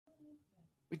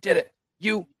We did it.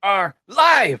 You are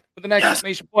live with the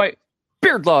exclamation point.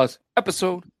 Beard Laws,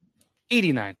 episode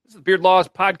 89. This is the Beard Laws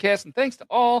podcast, and thanks to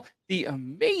all the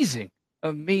amazing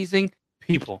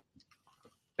people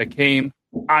that came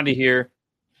onto here.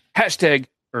 Hashtag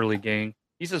early gang.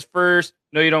 He says first,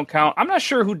 no, you don't count. I'm not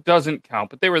sure who doesn't count,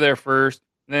 but they were there first.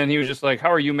 And then he was just like,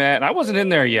 how are you, Matt? And I wasn't in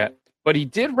there yet, but he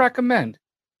did recommend.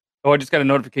 Oh, I just got a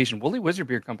notification. Woolly Wizard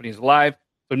Beer Company is live.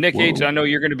 So Nick H, I know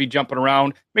you're going to be jumping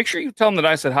around. Make sure you tell them that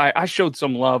I said hi. I showed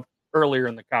some love earlier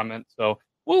in the comments, so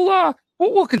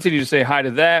we'll continue to say hi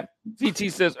to that.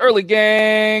 CT says early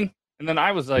gang, and then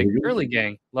I was like early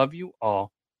gang, love you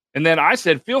all. And then I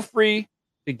said feel free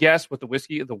to guess what the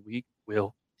whiskey of the week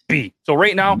will be. So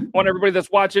right now, I want everybody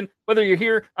that's watching, whether you're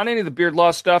here on any of the Beard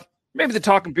Law stuff, maybe the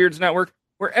Talking Beards Network,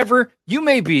 wherever you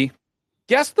may be,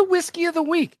 guess the whiskey of the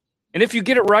week. And if you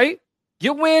get it right,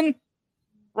 you win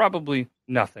probably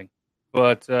nothing.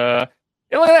 But look at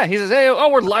that. He says, hey,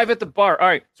 we're live at the bar. All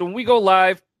right. So when we go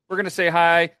live, we're going to say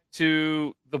hi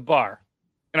to the bar.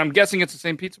 And I'm guessing it's the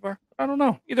same pizza bar. I don't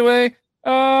know. Either way,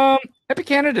 happy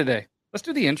Canada Day. Let's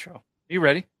do the intro. Are you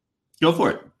ready? Go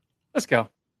for it. Let's go.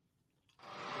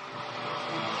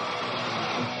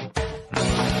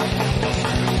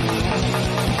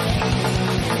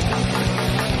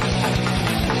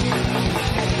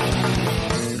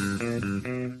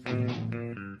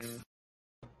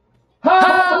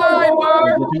 Hi,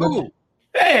 Mark.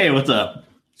 Hey, what's up?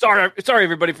 Sorry,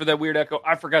 everybody, for that weird echo.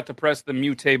 I forgot to press the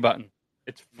mute button.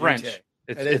 It's French. Mute.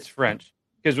 It's French.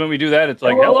 Because when we do that, it's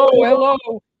like,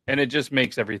 hello. And it just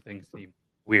makes everything seem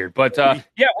weird. But,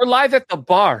 yeah, we're live at the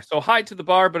bar. So hi to the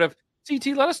bar. But if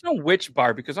CT, let us know which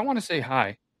bar, because I want to say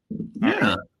hi.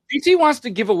 Yeah. CT wants to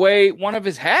give away one of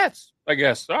his hats, I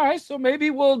guess. All right, so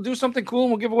maybe we'll do something cool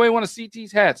and we'll give away one of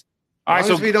CT's hats. All right, As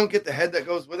long as we don't get the head that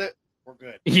goes with it, we're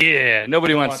good. Yeah,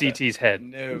 nobody wants want CT's head.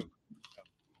 No.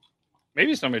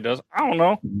 Maybe somebody does. I don't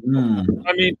know.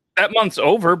 I mean, that month's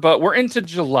over, but we're into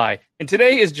July. And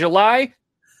today is July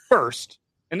 1st.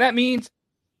 And that means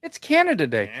it's Canada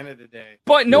Day. Canada Day.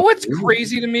 But know what's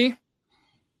crazy to me?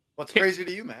 What's crazy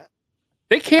to you, Matt?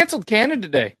 They canceled Canada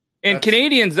Day. And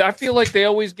Canadians, I feel like they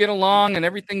always get along and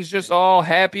everything's just all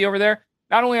happy over there.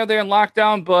 Not only are they in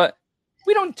lockdown, but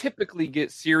we don't typically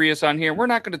get serious on here. We're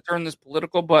not going to turn this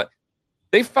political, but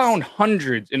they found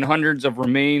hundreds and hundreds of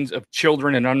remains of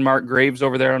children in unmarked graves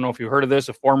over there. I don't know if you heard of this,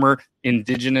 of former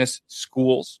indigenous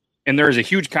schools. And there is a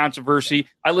huge controversy.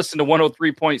 I listened to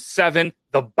 103.7,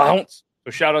 The Bounce.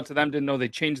 So shout out to them. Didn't know they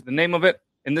changed the name of it.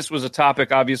 And this was a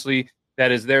topic, obviously,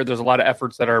 that is there. There's a lot of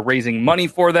efforts that are raising money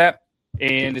for that.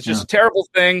 And it's just a terrible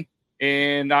thing.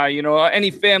 And,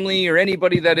 any family or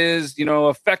anybody that is,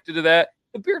 affected to that,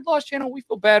 the Beard Laws channel, we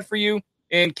feel bad for you.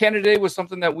 And Canada Day was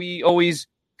something that we always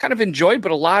kind of enjoyed,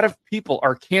 but a lot of people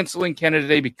are canceling Canada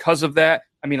Day because of that.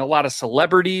 I mean, a lot of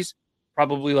celebrities,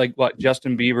 probably like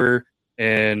Justin Bieber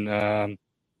and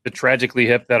the Tragically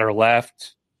Hip that are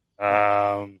left.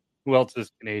 Who else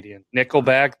is Canadian?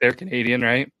 Nickelback, they're Canadian,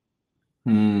 right?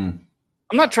 I'm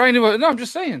not trying to. No, I'm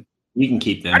just saying. You can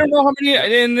keep them. I don't know how many,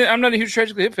 and I'm not a huge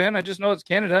Tragically Hip fan. I just know it's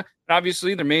Canada. And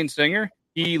obviously, their main singer,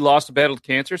 he lost a battle to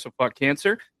cancer, so fuck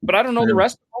cancer. But I don't know the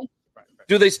rest of them.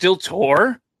 Do they still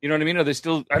tour? You know what I mean? Are they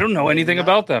still? I don't know anything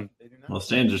about them. Well,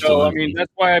 Stan's are So, still. I mean,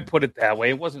 that's why I put it that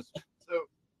way. It wasn't. So,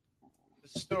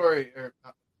 the story, or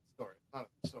not the story, not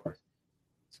a story.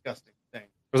 Disgusting thing.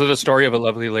 Was it a story of a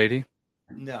lovely lady?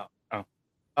 No.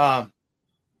 Oh.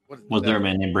 What is Was that? there a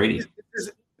man named Brady?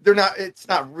 They're not. It's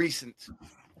not recent.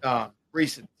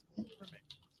 Recent.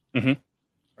 Mhm.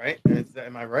 Right?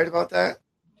 Am I right about that?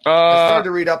 I started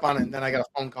to read up on it, and then I got a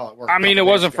phone call at work. I mean, it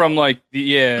wasn't from like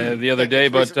the other day,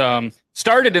 but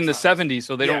started in the 70s,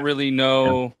 so they don't really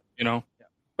know, But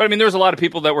I mean, there was a lot of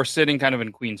people that were sitting kind of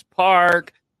in Queens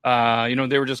Park.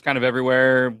 They were just kind of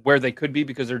everywhere where they could be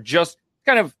because they're just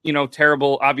kind of,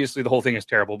 terrible. Obviously, the whole thing is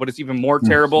terrible, but it's even more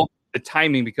terrible the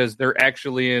timing because they're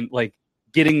actually in like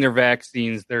getting their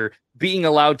vaccines. They're being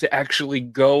allowed to actually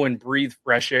go and breathe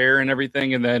fresh air and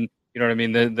everything, and then. You know what I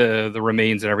mean? The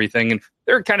remains and everything. And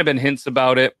there have kind of been hints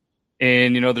about it.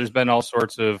 And, there's been all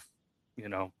sorts of,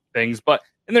 things. But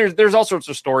and there's all sorts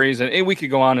of stories. And we could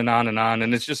go on and on and on.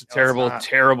 And it's just a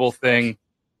terrible thing.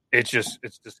 It's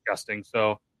disgusting.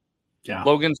 So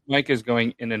Logan's mic is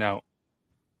going in and out.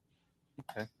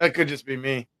 Okay. That could just be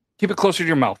me. Keep it closer to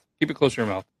your mouth. And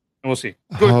we'll see.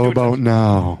 How about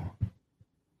now?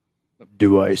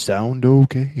 Do I sound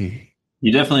okay?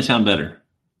 You definitely sound better.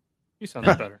 You sound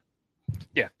better.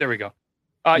 Yeah, there we go.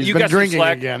 He's You been got some drinking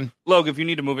slack. again. Logan, if you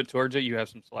need to move it towards it, you have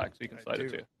some slack, so you can slide it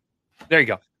to you. There you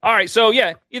go. All right. So,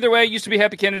 yeah, either way, it used to be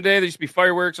Happy Canada Day. There used to be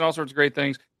fireworks and all sorts of great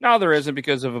things. Now there isn't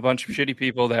because of a bunch of shitty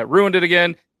people that ruined it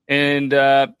again. And,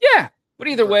 yeah, but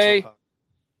either way,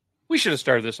 we should have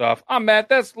started this off. I'm Matt.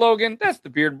 That's Logan. That's the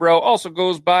Beard Bro. Also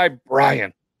goes by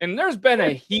Brian. And there's been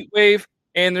a heat wave,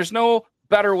 and there's no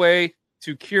better way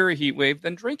to cure a heat wave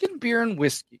than drinking beer and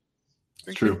whiskey.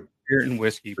 True. Beer and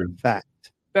whiskey. Fact.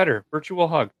 Better. Virtual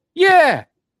hug. Yeah.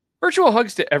 Virtual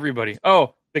hugs to everybody.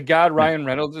 Oh, the god Ryan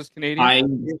Reynolds is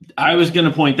Canadian. I was going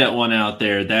to point that one out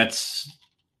there.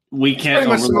 We can't Pretty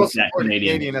much the overlook most that important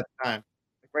Canadian. at the time.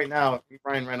 Like right now,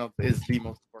 Ryan Reynolds is the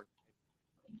most important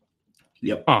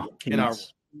Yep. Huh. in our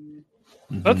world.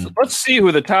 Mhm. Let's see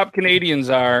who the top Canadians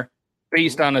are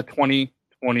based on a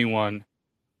 2021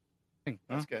 thing.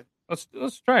 Huh? That's good.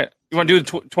 Let's try it. You want to do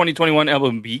the 2021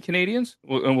 LMB Canadians,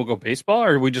 and we'll go baseball,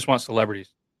 or we just want celebrities?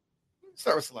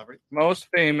 Start with celebrity. Most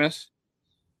famous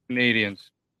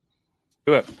Canadians.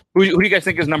 Do it. Who do you guys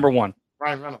think is number one?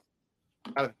 Ryan Reynolds.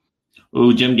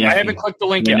 Ooh, Jim Gaffigan. I haven't clicked the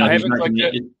link Yeah, yet. no, I he's haven't not clicked it.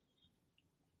 Canadian.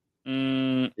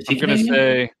 I'm Is he gonna Canadian?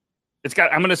 say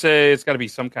I'm gonna say it's got to be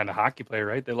some kind of hockey player,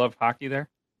 right? They love hockey there.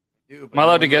 Dude, but Am I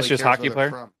allowed no to one guess really just cares hockey where they're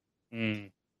player?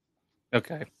 from.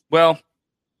 Okay. Well,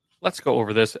 let's go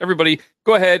over this. Everybody,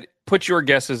 go ahead, put your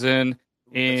guesses in,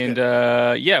 and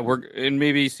and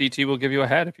maybe CT will give you a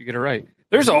hat if you get it right.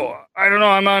 I don't know.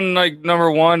 I'm on like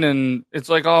number one, and it's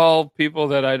like all people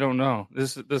that I don't know.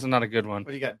 This is not a good one. What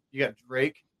do you got? You got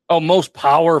Drake. Oh, most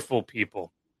powerful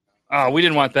people. Oh, we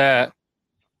didn't want that.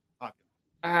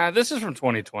 This is from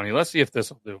 2020. Let's see if this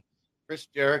will do. Chris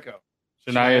Jericho.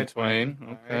 Shania Twain.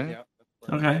 All Okay. right, yeah,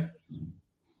 that's Okay.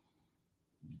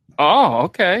 Oh,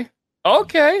 okay.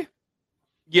 Okay.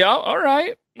 Yeah, all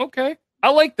right. Okay. I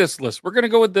like this list. We're going to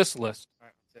go with this list. All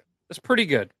right, that's it. It's pretty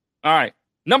good. All right.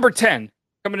 Number 10.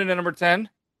 Coming in at number 10,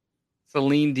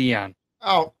 Celine Dion.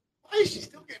 Oh, why is she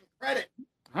still getting credit?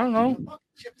 I don't know. The fucking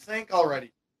ship sank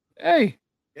already. Hey.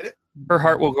 Get it? Her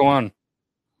heart will go on.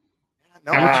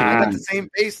 No, Ah. she's at the same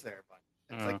pace there, but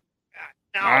it's like,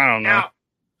 no, I don't know. no.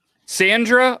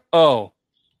 Sandra Oh.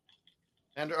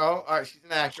 And all right, she's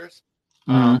an actress.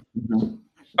 Mhm.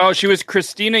 Oh, she was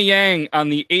Christina Yang on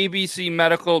the ABC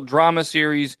medical drama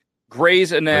series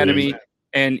Grey's Anatomy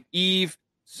and Eve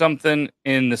something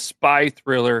in the spy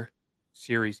thriller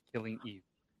series Killing Eve.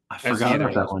 I forgot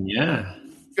about that one. Yeah.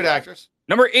 Good actress.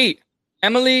 Number 8,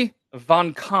 Emily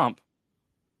Von Camp.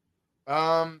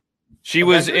 She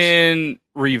was Avengers? in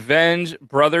Revenge,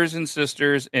 Brothers and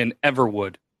Sisters, and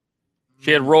Everwood.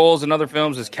 She had roles in other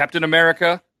films as Captain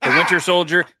America, The Winter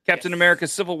Soldier, Captain America,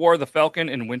 Civil War, The Falcon,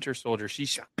 and Winter Soldier. She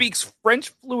speaks French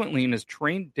fluently and is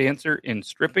trained dancer in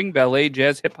stripping, ballet,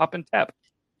 jazz, hip hop, and tap.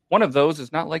 One of those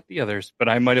is not like the others, but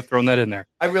I might have thrown that in there.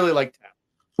 I really like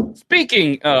tap.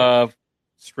 Speaking of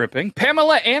stripping,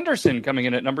 Pamela Anderson coming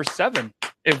in at number 7.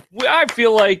 I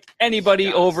feel like anybody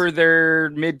Yes. over their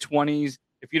mid-20s,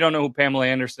 if you don't know who Pamela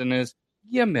Anderson is,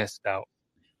 you missed out.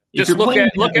 If Just your look plane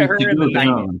at her happens to in the go 90s.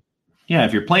 down- Yeah,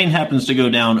 if your plane happens to go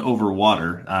down over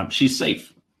water, she's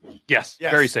safe. Yes,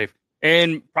 Yes. very safe.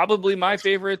 And probably my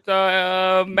favorite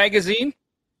magazine,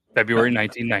 February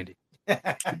 1990.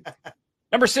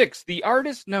 Number 6, the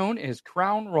artist known as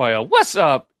Crown Royal. What's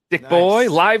up, Dick Nice. Boy?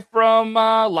 Live from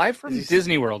Is he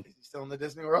Disney World. Is he still in the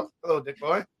Disney World? Hello, Dick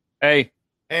Boy. Hey,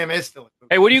 Hey, I'm still.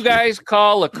 hey, what do you guys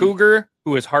call a cougar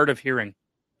who is hard of hearing?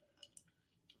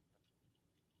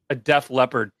 A deaf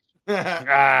leopard.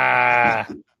 Ah,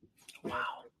 Wow.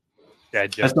 dad I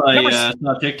joke. saw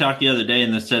Number a TikTok the other day,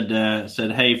 and that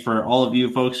said, "Hey, for all of you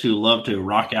folks who love to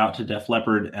rock out to Def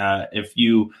Leppard, if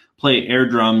you play air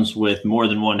drums with more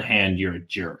than one hand, you're a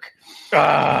jerk."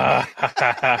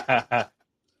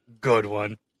 Good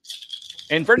one.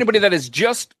 And for anybody that is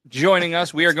just joining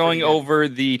us, we are going over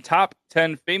the top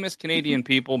 10 famous Canadian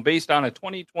people based on a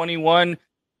 2021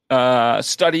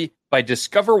 study by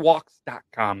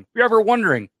discoverwalks.com. If you're ever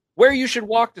wondering where you should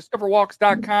walk,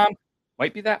 discoverwalks.com.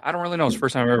 Might be that. I don't really know. It's the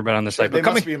first time I've ever been on this site. They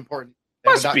But must coming, be important.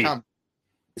 They have Must a be. .com.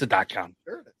 it's a .com.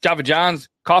 Sure it is. Java John's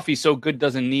coffee so good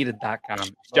doesn't need a .com.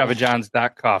 It's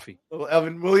javajohns.coffee. Little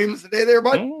Evan Williams today there,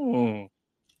 bud. Oh.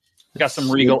 Got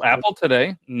some Regal Apple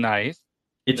today. Nice.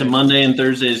 It's a Monday and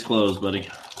Thursday's closed, buddy.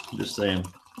 I'm just saying.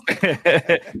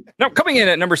 No, coming in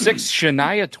at number 6,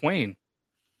 Shania Twain.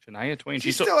 Shania Twain. She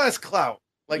She's so, still has clout.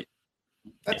 Like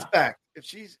that's fact. If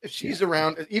she's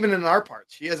around, even in our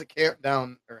parts, she has a camp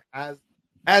down or has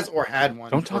or had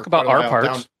one. Don't for talk about quite a our while, parts.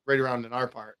 down right around in our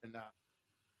part, and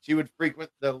she would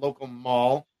frequent the local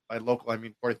mall. By local, I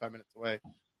mean 45 minutes away.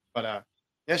 But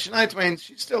yeah, Shania Twain.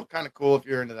 She's still kind of cool if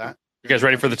you're into that. You guys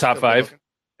ready for the She's top still 5? good-looking.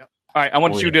 all right, I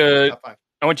want Oh, you yeah. to Top 5.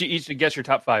 I want you each to guess your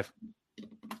top 5.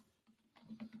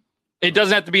 It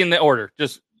doesn't have to be in the order.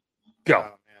 Just go.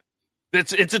 Oh, man.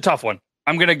 It's a tough one.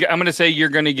 I'm gonna say you're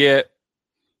gonna get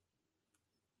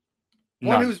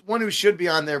none. One who should be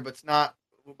on there, but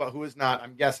who is not.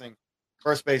 I'm guessing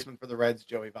first baseman for the Reds,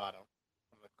 Joey Votto,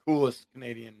 one of the coolest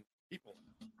Canadian people.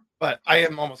 But I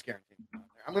am almost guaranteed.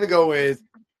 I'm gonna go with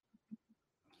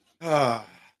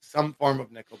some form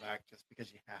of Nickelback, just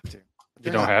because you have to.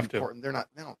 You don't have to. They're not.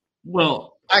 No.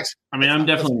 Well, Actually, I mean, I'm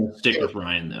definitely going to stick with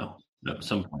Ryan, though, at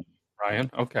some point. Ryan,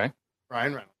 okay.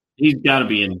 Ryan Reynolds. He's got to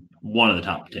be in one of the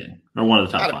top 10 or one of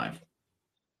the top 5.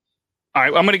 All right,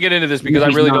 I'm going to get into this because I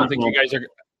really don't think you guys are.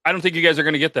 I don't think you guys are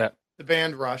going to get that. The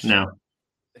band Rush. No.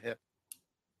 The hip.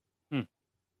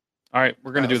 All right,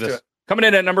 we're going to do let's this. do it. Coming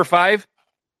in at number 5.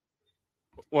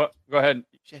 What? Go ahead.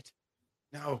 Shit.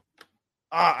 No.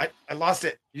 I lost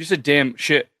it. You said damn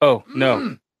shit. Oh,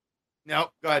 no.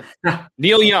 No, go ahead.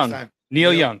 Neil Young.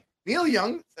 Neil Young. Neil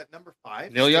Young is at number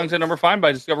 5. Neil Young's at number 5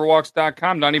 by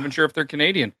DiscoverWalks.com. Not even sure if they're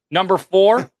Canadian. Number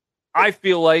 4, I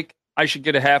feel like I should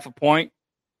get a half a point.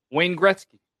 Wayne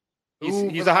Gretzky.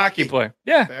 He's a hockey player.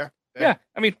 Yeah. Fair. Yeah.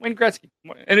 I mean, Wayne Gretzky.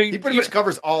 And He pretty much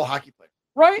covers all hockey players.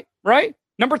 Right.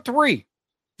 Number 3.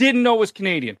 Didn't know was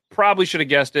Canadian. Probably should have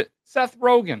guessed it. Seth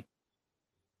Rogen.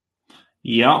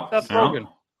 Yeah. Seth Rogen.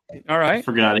 All right.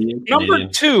 Forgot it. Number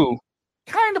 2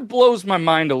 kind of blows my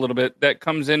mind a little bit. That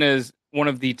comes in as one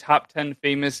of the top 10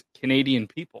 famous Canadian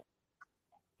people.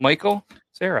 Michael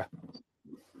Cera.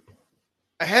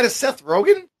 I had a Seth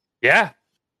Rogen. Yeah.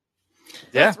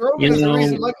 Seth Rogen is the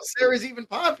reason Michael Cera is even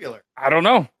popular. I don't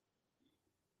know.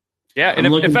 Yeah, and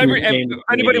if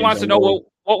anybody wants to know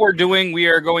what we're doing, we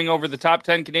are going over the top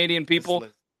 10 Canadian people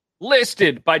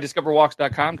listed by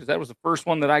DiscoverWalks.com, because that was the first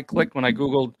one that I clicked when I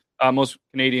Googled most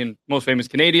famous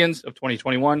Canadians of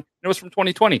 2021. And it was from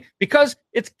 2020 because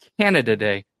it's Canada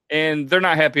Day, and they're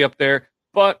not happy up there.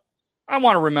 But I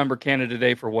want to remember Canada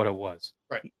Day for what it was.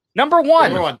 Right. Number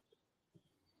one.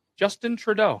 Justin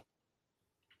Trudeau.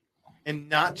 And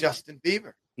not Justin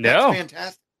Bieber. No. That's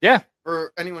fantastic. Yeah.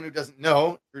 For anyone who doesn't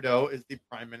know, Trudeau is the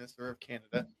Prime Minister of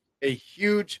Canada, a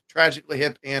huge, tragically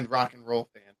hip and rock and roll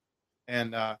fan.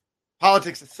 And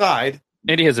politics aside,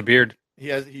 and he has a beard.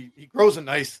 He grows a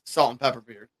nice salt and pepper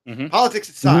beard. Mm-hmm. Politics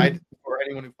aside, for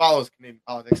anyone who follows Canadian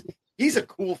politics, he's a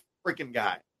cool freaking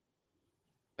guy.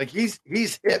 Like he's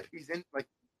hip. He's in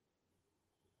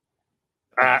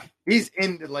he's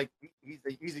into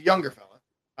he's a younger fella.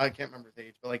 I can't remember his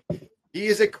age, but he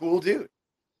is a cool dude.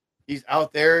 He's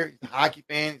out there. He's a hockey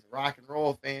fan. He's a rock and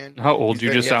roll fan. How old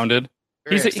you just sounded?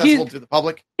 He's accessible to the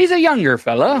public. He's a younger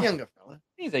fella.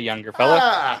 He's a younger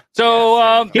fella.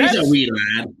 So he's a wee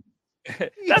lad.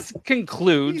 That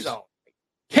concludes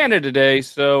Canada Day.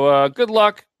 So good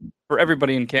luck for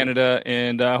everybody in Canada,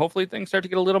 and hopefully things start to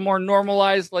get a little more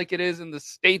normalized like it is in the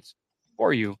States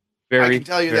for you. I can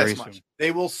tell you this much.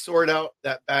 They will sort out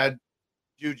that bad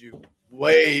juju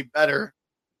way better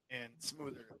and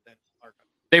smoother than our country.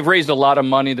 They've raised a lot of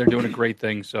money. They're doing a great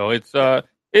thing. So it's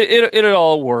it'll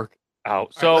all work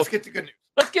out. So let's get to good news.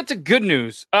 Let's get to good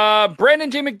news.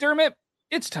 Brandon J. McDermott,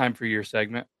 it's time for your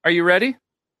segment. Are you ready?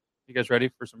 You guys ready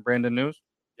for some Brandon news?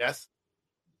 Yes.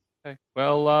 Okay.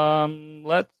 Well,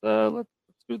 let's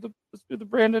do the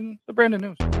Brandon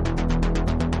news.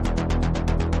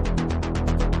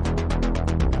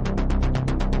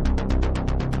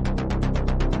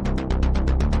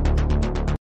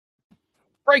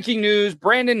 Breaking news: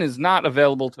 Brandon is not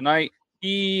available tonight.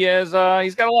 He has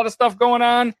he's got a lot of stuff going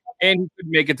on, and he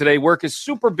couldn't make it today. Work is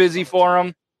super busy for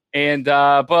him, and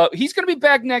but he's going to be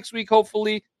back next week,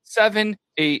 hopefully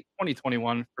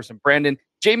 7/8/2021 for some Brandon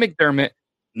J. McDermott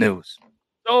news.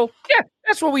 So yeah,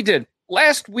 that's what we did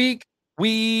last week.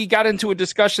 We got into a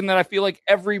discussion that I feel like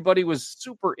everybody was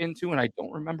super into, and I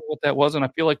don't remember what that was, and I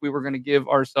feel like we were going to give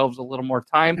ourselves a little more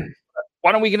time.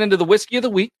 Why don't we get into the whiskey of the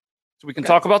week? So we can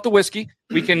talk about the whiskey.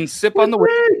 We can sip on the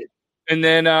whiskey. And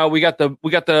then we got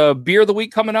the beer of the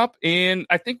week coming up. And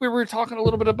I think we were talking a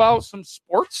little bit about some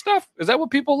sports stuff. Is that what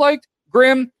people liked?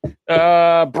 Grim,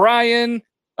 Brian,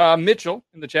 Mitchell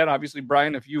in the chat. Obviously,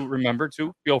 Brian, if you remember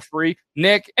too, feel free.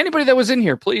 Nick, anybody that was in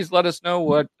here, please let us know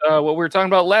what we were talking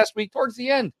about last week towards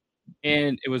the end.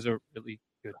 And it was a really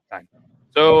good time.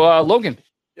 So, Logan,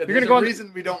 you're going to go on. The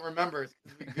reason we don't remember is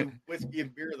because we do whiskey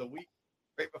and beer of the week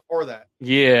right before that.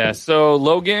 Yeah. So,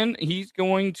 Logan, he's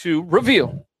going to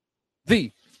reveal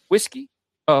the whiskey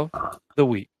of the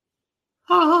week.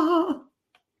 Noble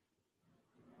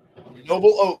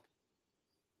Oak.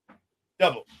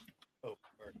 Double Oak.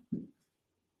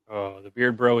 Oh, the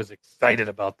Beard Bro is excited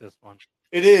about this one.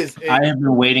 It is. I have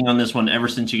been waiting on this one ever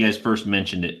since you guys first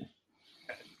mentioned it.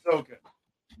 So good.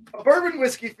 A bourbon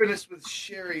whiskey finished with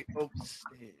sherry oak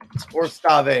staves or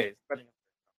staves.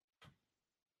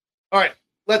 All right,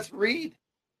 let's read.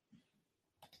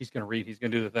 He's going to read. He's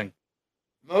going to do the thing.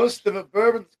 Most of a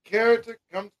bourbon's character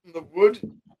comes from the wood.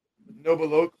 With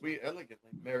noble oak, we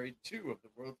elegantly married two of the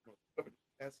world's most coveted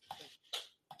assets.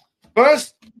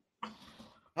 First,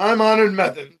 time-honored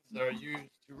methods are used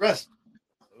to rest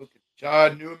oak in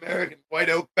charred New American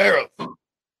white oak barrels.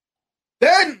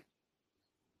 Then,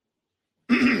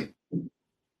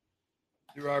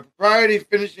 through our proprietary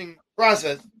finishing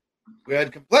process, we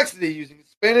add complexity using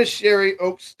Spanish sherry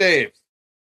oak staves.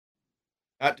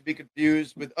 Not to be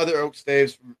confused with other oak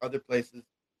staves from other places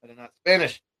that are not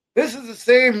Spanish. This is the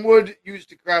same wood used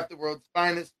to craft the world's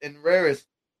finest and rarest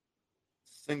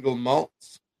single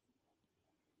malts.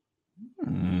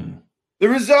 The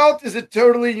result is a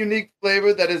totally unique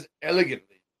flavor that is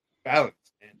elegantly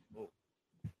balanced and full.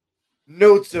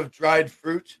 Notes of dried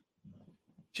fruit,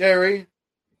 cherry,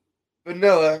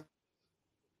 vanilla,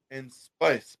 and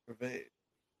spice pervade.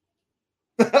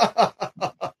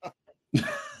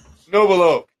 Noble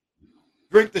Oak.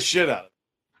 Drink the shit out of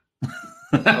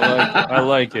it. I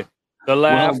like it. The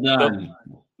laugh, Well done.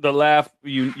 the laugh,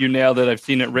 you nailed it. I've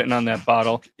seen it written on that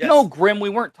bottle. Yes. No, Grim, we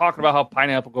weren't talking about how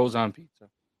pineapple goes on pizza.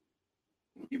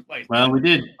 Well, we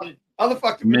did How the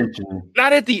fuck did we mention.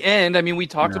 Not at the end. I mean, we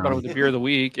talked about it with the beer of the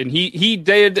week, and he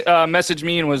did message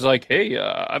me and was like, "Hey,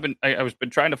 I've been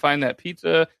trying to find that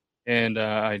pizza and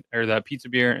or that pizza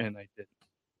beer, and I did."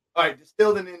 All right,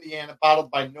 distilled in Indiana,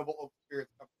 bottled by Noble Oak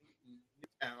Spirits Company in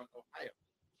Newtown, Ohio.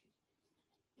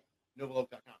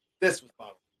 NobleOak.com. This was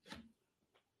bottled.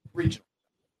 Regional.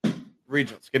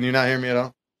 Can you not hear me at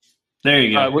all? There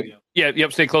you go.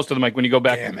 Yep. Stay close to the mic. When you go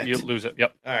back, Damn it. you lose it.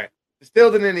 Yep. All right.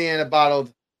 Distilled in Indiana,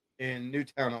 bottled in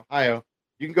Newtown, Ohio.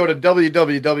 You can go to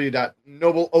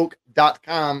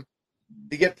www.nobleoak.com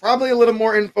to get probably a little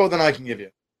more info than I can give you.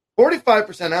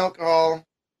 45% alcohol.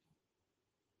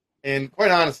 And quite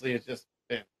honestly, it's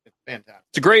fantastic.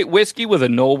 It's a great whiskey with a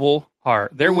noble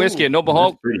heart. Their whiskey at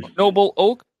Noble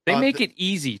Oak, they make it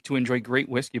easy to enjoy great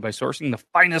whiskey by sourcing the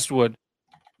finest wood.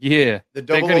 Yeah. The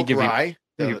They're double gonna oak give you- rye,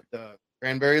 the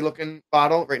cranberry looking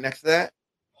bottle right next to that.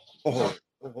 Yeah,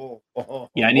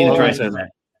 I need to try some of that.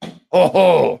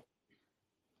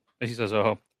 He says,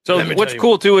 "Oh." So Let me what's tell you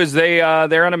cool too is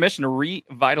they're on a mission to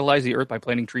revitalize the earth by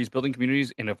planting trees, building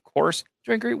communities, and of course,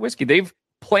 enjoying great whiskey. They've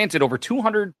planted over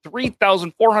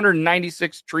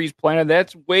 203,496 trees planted.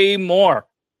 That's way more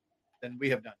Than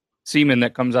we have done. semen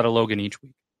that comes out of Logan each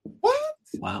week. What?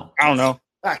 Wow. I don't know.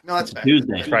 No, that's fair.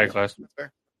 Tuesday. Try it, class. That's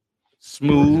fair.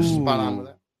 Smooth. Spot on with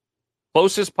it.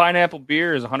 Closest pineapple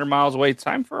beer is 100 miles away.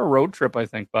 Time for a road trip, I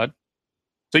think, bud.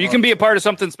 So you can be a part of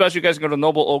something special. You guys can go to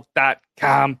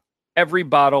nobleoak.com. Every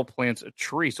bottle plants a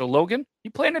tree. So Logan, he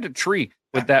planted a tree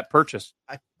with that purchase.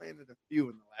 I planted a few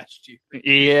in the last year.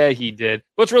 Yeah, he did.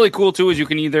 What's really cool too is you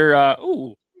can either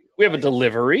we have a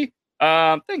delivery.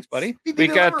 Thanks, buddy. We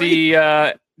got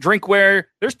the drinkware.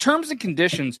 There's terms and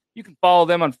conditions. You can follow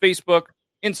them on Facebook,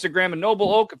 Instagram, and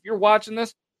Noble Oak. If you're watching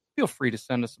this, feel free to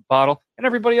send us a bottle. And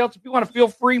everybody else, if you want to feel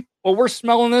free while we're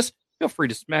smelling this, feel free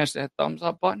to smash that thumbs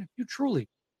up button. If you truly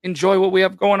enjoy what we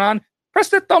have going on, press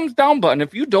that thumbs down button.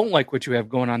 If you don't like what you have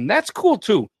going on, that's cool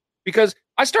too. Because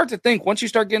I start to think once you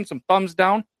start getting some thumbs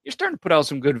down, you're starting to put out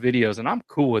some good videos, and I'm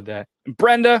cool with that. And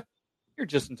Brenda, you're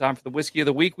just in time for the whiskey of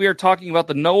the week. We are talking about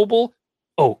the Noble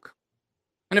Oak.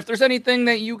 And if there's anything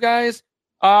that you guys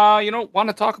want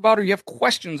to talk about, or you have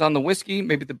questions on the whiskey,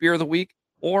 maybe the beer of the week,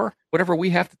 or whatever we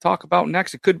have to talk about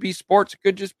next, it could be sports, it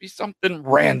could just be something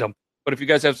random. But if you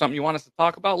guys have something you want us to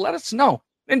talk about, let us know.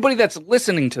 Anybody that's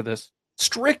listening to this,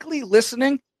 strictly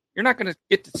listening, you're not going to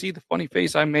get to see the funny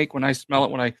face I make when I smell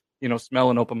it, when I smell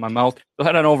and open my mouth. So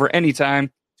head on over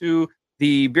anytime to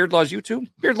the Beard Laws YouTube,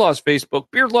 Beard Laws Facebook,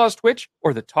 Beard Laws Twitch,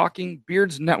 or the Talking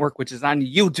Beards Network, which is on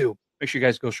YouTube. Make sure you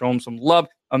guys go show them some love.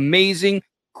 Amazing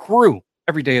crew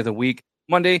every day of the week.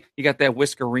 Monday, you got that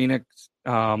Whiskerina,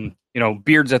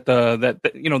 beards at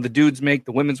the dudes make,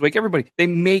 the women's wake. Everybody, they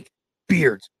make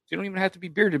beards. So you don't even have to be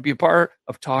bearded to be a part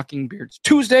of Talking Beards.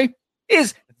 Tuesday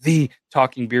is the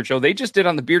Talking Beard Show. They just did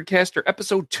on the Beardcaster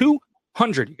episode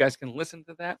 200. You guys can listen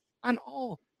to that on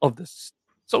all of the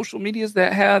social medias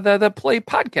that have that play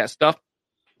podcast stuff.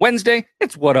 Wednesday,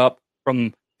 it's What Up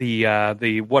from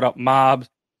the What Up Mobs.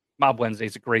 Mob Wednesday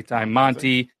is a great time.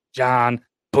 Monty, John,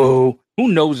 Boo, who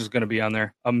knows is going to be on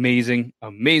there. Amazing,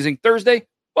 amazing. Thursday,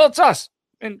 well, it's us.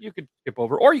 And you could skip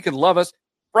over, or you could love us.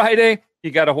 Friday, you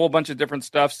got a whole bunch of different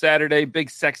stuff. Saturday, big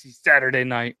sexy Saturday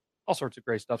night. All sorts of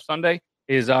great stuff. Sunday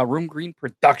is Room Green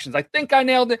Productions. I think I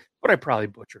nailed it, but I probably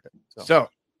butchered it. So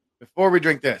before we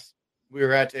drink this, we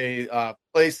were at a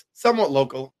place somewhat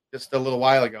local just a little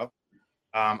while ago.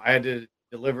 I had to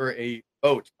deliver a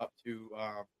boat up to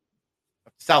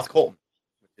South Colton,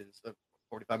 which is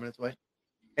 45 minutes away.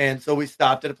 And so we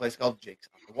stopped at a place called Jake's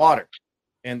on the Water.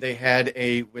 And they had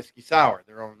a whiskey sour,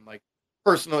 their own like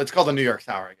personal. It's called a New York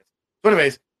sour, I guess. So,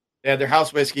 anyways, they had their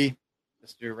house whiskey,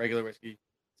 just your regular whiskey,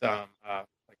 some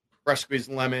like fresh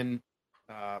squeezed lemon,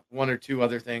 one or two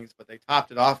other things, but they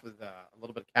topped it off with a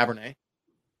little bit of Cabernet.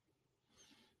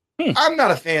 I'm not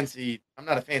a fancy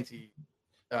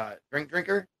drink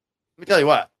drinker. Let me tell you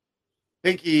what,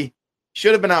 Pinky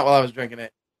should have been out while I was drinking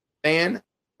it.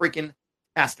 Freaking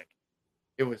tastic!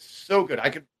 It was so good.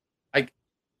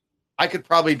 I could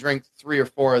probably drink 3 or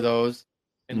 4 of those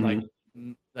and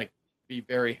like be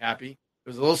very happy. It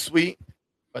was a little sweet,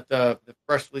 but the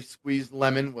freshly squeezed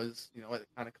lemon was, it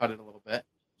kind of cut it a little bit.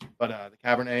 But the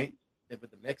Cabernet with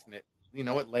the mix in it,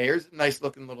 it layers. Nice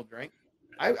looking little drink.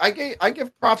 I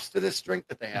give props to this drink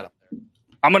that they had up there.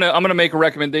 I'm gonna make a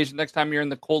recommendation next time you're in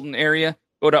the Colton area.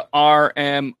 Go to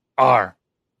RMR,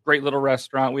 great little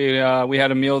restaurant. We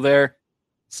had a meal there.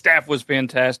 Staff was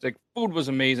fantastic. Food was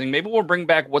amazing. Maybe we'll bring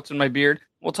back What's in My Beard.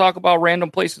 We'll talk about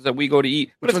random places that we go to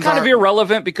eat. But it's kind of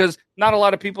irrelevant because not a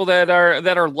lot of people that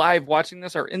are live watching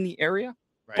this are in the area.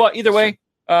 Right. But either way,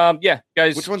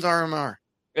 guys. Which one's RMR?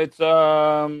 It's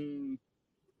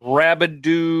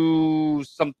Rabidoo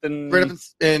something. Right up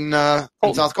in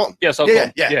South Colton. Yeah, South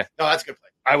Colton. Yeah. No, that's a good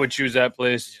place. I would choose that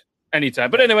place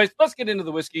anytime. But anyways, let's get into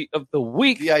the whiskey of the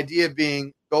week. The idea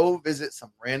being, go visit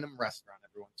some random restaurant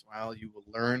every once in a while. You will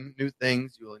learn new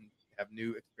things. You will have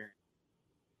new experiences.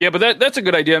 Yeah, but that's a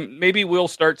good idea. Maybe we'll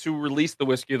start to release the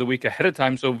whiskey of the week ahead of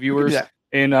time so viewers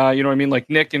and you know what I mean, like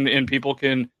Nick and people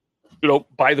can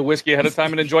buy the whiskey ahead of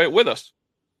time and enjoy it with us.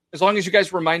 As long as you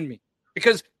guys remind me.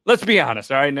 Because let's be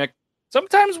honest, all right, Nick?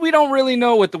 Sometimes we don't really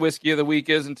know what the whiskey of the week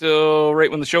is until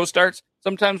right when the show starts.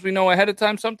 Sometimes we know ahead of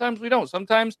time. Sometimes we don't.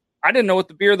 Sometimes I didn't know what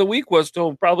the beer of the week was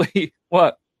till probably,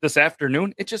 this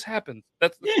afternoon. It just happens.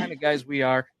 That's the kind of guys we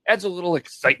are. Adds a little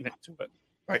excitement to it.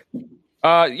 Right.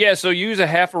 So use a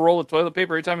half a roll of toilet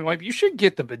paper every time you wipe. You should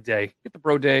get the bidet. Get the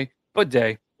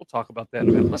bidet. We'll talk about that in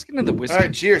a minute. Let's get into the whiskey. All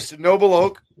right, cheers to Noble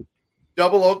Oak,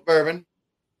 Double Oak Bourbon.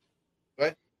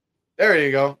 Right. There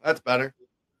you go. That's better.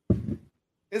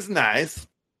 It's nice.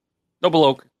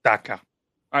 NobleOak.com. All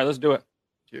right, let's do it.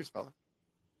 Cheers, fella.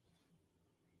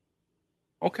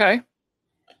 Okay.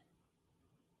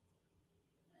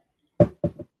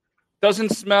 Doesn't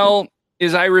smell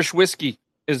is Irish whiskey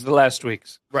is the last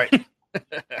week's. Right.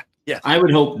 Yes. I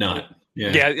would hope not.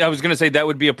 Yeah, I was going to say that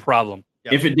would be a problem.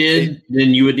 Yep. If it did,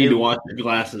 then you would need to wash your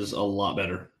glasses a lot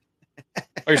better.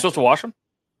 Are you supposed to wash them?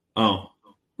 Oh.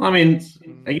 I mean,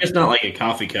 I guess not like a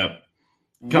coffee cup.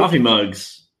 Coffee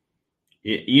mugs.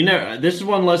 This is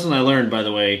one lesson I learned, by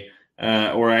the way,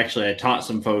 or actually I taught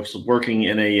some folks working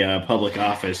in a public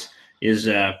office is,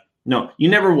 no, you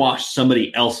never wash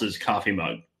somebody else's coffee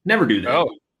mug. Never do that.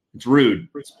 Oh. It's rude.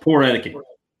 It's poor etiquette.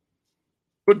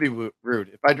 Would be rude.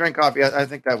 If I drank coffee, I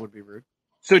think that would be rude.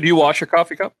 So do you wash your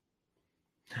coffee cup?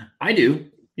 I do.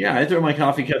 Yeah, I throw my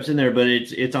coffee cups in there, but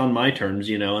it's on my terms,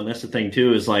 and that's the thing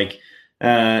too, is like,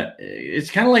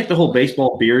 it's kind of like the whole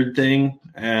baseball beard thing.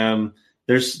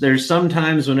 There's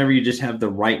sometimes whenever you just have the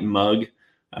right mug,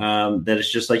 that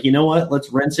it's just like, you know what,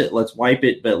 let's rinse it, let's wipe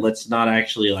it, but let's not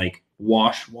actually like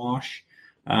wash.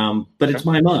 But it's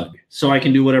my mug, so I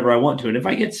can do whatever I want to. And if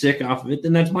I get sick off of it,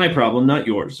 then that's my problem, not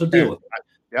yours. So deal with it.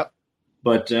 Yep.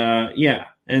 But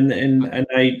and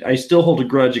I still hold a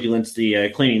grudge against the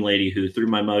cleaning lady who threw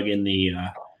my mug in the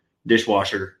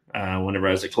dishwasher whenever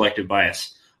I was a collective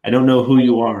bias. I don't know who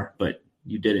you are, but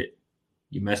you did it.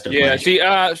 You messed up. Yeah,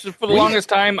 so for the longest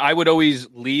time, I would always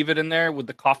leave it in there with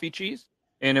the coffee cheese,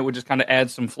 and it would just kind of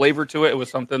add some flavor to it. It was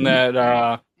something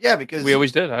that because we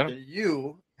always did.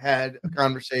 You had a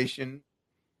conversation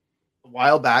a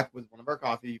while back with one of our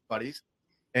coffee buddies,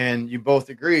 and you both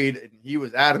agreed, and he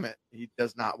was adamant he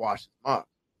does not wash his mug.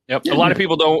 Yep. A lot of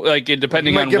people don't like it,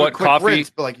 depending on what coffee. Rinse,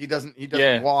 but like he doesn't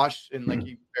wash, and like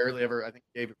he barely ever. I think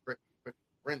gave a quick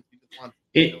rinse. He just wants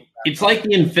it's like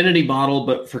the infinity bottle,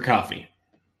 but for coffee.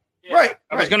 Yeah. Right.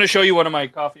 I was going to show you one of my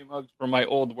coffee mugs from my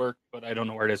old work, but I don't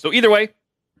know where it is. So either way,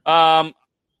 Brian,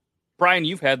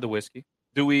 you've had the whiskey.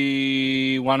 Do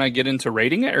we want to get into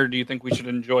rating it, or do you think we should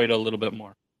enjoy it a little bit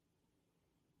more?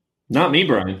 Not me,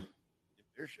 Brian.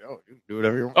 Your show. You can do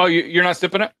whatever you want. Oh, you're not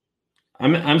sipping it?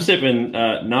 I'm sipping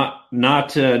not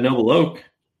Noble Oak.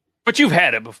 But you've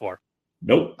had it before.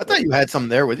 Nope. I thought you had some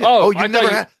there with you. Oh, you never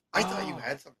had. I thought you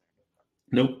had some.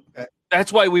 Nope.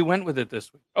 That's why we went with it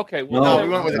this week. Okay. Well, no, we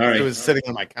went with it because it was sitting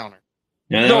on my counter.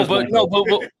 Yeah, but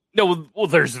No, well,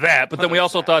 there's that. But then we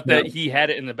also thought that he had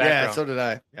it in the background. Yeah, so did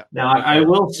I. Yeah. Now, I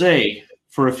will say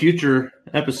for a future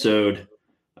episode,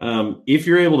 if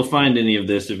you're able to find any of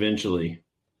this eventually,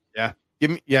 Give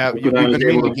me. Yeah, look what I was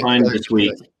able to find this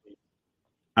week.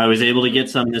 I was able to get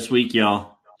some this week,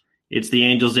 y'all. It's the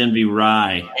Angels Envy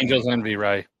Rye. Angels Envy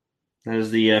Rye. That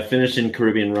is the finished in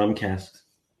Caribbean rum cask.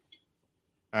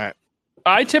 All right.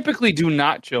 I typically do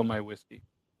not chill my whiskey.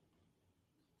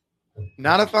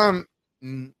 Not if I'm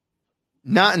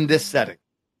not in this setting.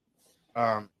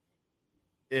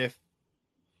 If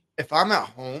I'm at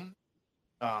home,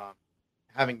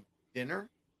 having dinner,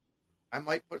 I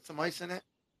might put some ice in it.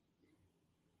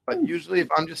 But usually, if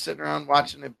I'm just sitting around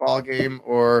watching a ball game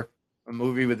or a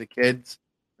movie with the kids,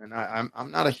 and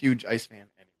I'm not a huge ice fan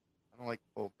anymore. I don't like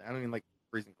cold. I don't even like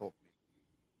freezing cold.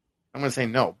 I'm going to say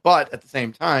no. But at the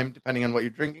same time, depending on what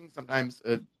you're drinking, sometimes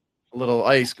a little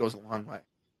ice goes a long way.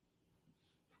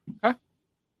 Okay.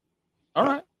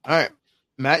 All right.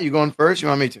 Matt, you going first? You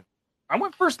want me to? I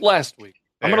went first last week.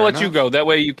 I'm Fair going to let you enough. go. That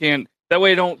way you can't. That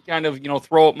way I don't kind of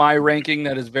throw up my ranking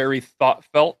that is very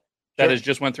thought-felt. That Sure. has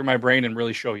just went through my brain and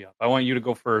really show you up. I want you to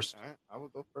go first. All right, I will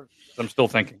go first. I'm still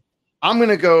thinking. I'm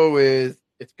gonna go with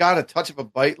it's got a touch of a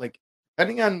bite. Like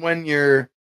depending on when you're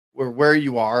or where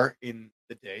you are in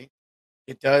the day,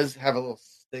 it does have a little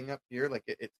sting up here. Like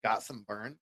it's got some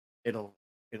burn. It'll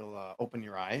open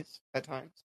your eyes at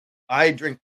times. I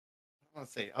drink. I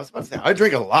was about to say I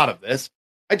drink a lot of this.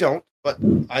 I don't, but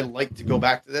I like to go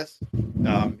back to this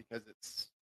because it's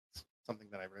something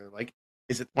that I really like.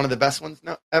 Is it one of the best ones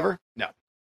ever? No,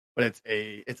 but it's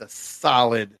a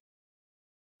solid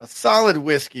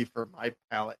whiskey for my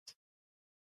palate.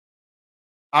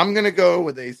 I'm gonna go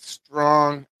with a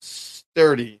strong,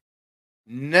 sturdy,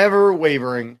 never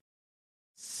wavering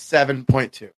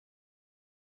 7.2.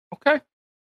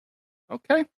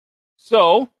 Okay.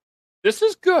 So this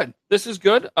is good.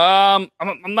 I'm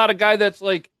not a guy that's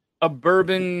like a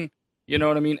bourbon,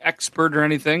 expert or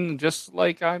anything. Just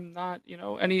like I'm not, I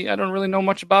don't really know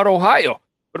much about Ohio.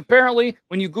 But apparently,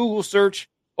 when you Google search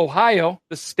Ohio,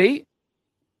 the state,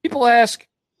 people ask,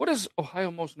 what is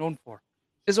Ohio most known for?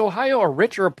 Is Ohio a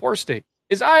rich or a poor state?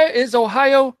 Is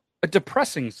Ohio a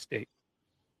depressing state?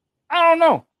 I don't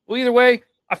know. Well, either way,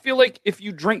 I feel like if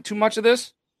you drink too much of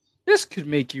this could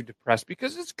make you depressed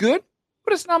because it's good,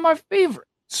 but it's not my favorite.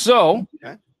 So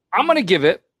Okay. I'm going to give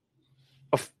it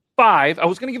a 5. I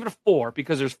was going to give it a 4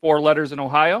 because there's 4 letters in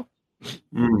Ohio,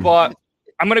 but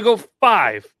I'm going to go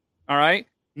 5. All right.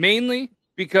 Mainly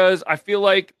because I feel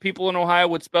like people in Ohio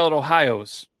would spell it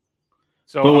Ohio's.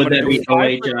 So But I'm would gonna that do be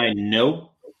 5 OHI?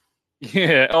 No.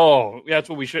 Yeah. Oh, that's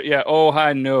what we should. Yeah. Oh,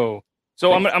 I know.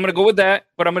 So I'm going to go with that,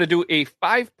 but I'm going to do a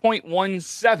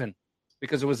 5.17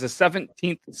 because it was the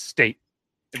 17th state.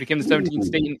 It became the 17th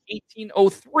state in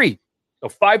 1803. So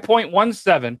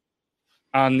 5.17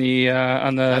 on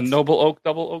the Noble Oak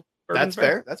Double Oak. Bourbon That's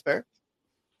fair. That's fair.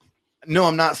 No,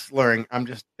 I'm not slurring. I'm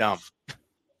just dumb.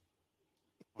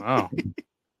 Wow.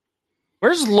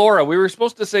 Where's Laura? We were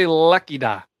supposed to say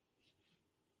Lekida.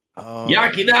 Oh,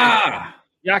 Yakida!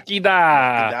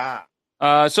 Yakida.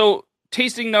 da. So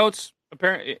tasting notes,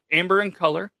 apparently amber in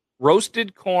color,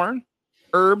 roasted corn,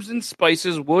 herbs and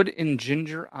spices, wood and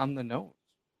ginger on the nose.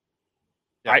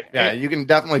 Yeah, you can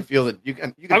definitely feel it. You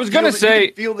can. I was gonna say- you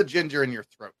can feel the ginger in your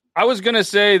throat. I was gonna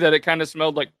say that it kind of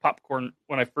smelled like popcorn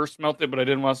when I first smelled it, but I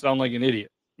didn't want to sound like an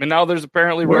idiot. And now there's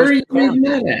apparently Where are you roasted corn.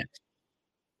 reading that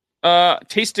at?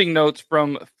 Tasting notes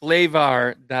from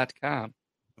flavor.com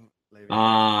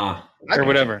or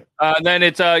whatever. Then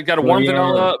it's got a warm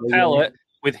vanilla palate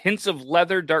with hints of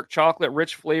leather, dark chocolate,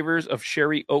 rich flavors of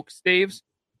sherry oak staves.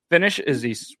 Finish is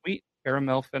a sweet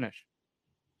caramel finish.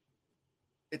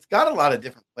 It's got a lot of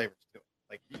different flavors to it.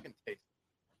 Like you can taste.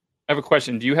 I have a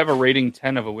question. Do you have a rating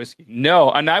 10 of a whiskey? No,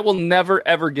 and I will never,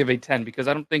 ever give a 10 because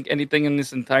I don't think anything in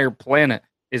this entire planet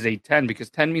is a 10 because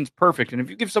 10 means perfect. And if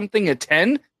you give something a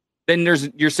 10, then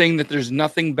you're saying that there's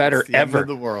nothing better It's the end ever. of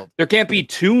the world. There can't be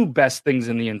 2 best things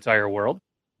in the entire world.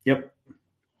 Yep.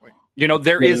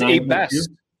 There Yeah, is a 9.2. best.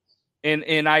 And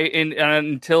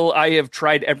until I have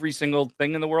tried every single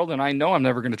thing in the world, and I know I'm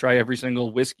never going to try every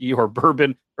single whiskey or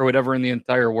bourbon or whatever in the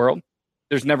entire world,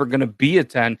 there's never going to be a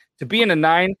 10. To be in a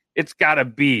 9, it's got to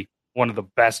be one of the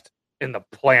best in the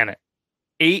planet.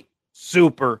 8,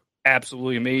 super,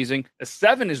 absolutely amazing. A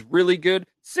 7 is really good.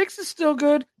 6 is still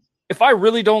good. If I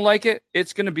really don't like it,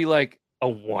 it's going to be like a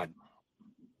 1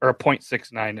 or a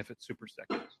 0.69 if it's super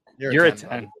second. You're a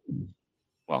 10.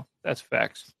 Well, that's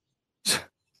facts.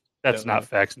 That's not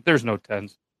facts. There's no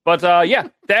 10s. But yeah,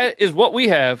 that is what we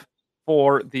have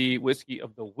for the whiskey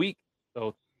of the week.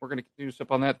 So we're going to continue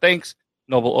up on that. Thanks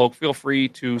Noble Oak, feel free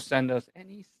to send us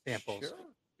any samples. Sure.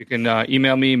 You can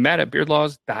email me,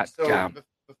 matt@beardlaws.com. So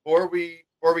before we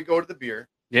go to the beer,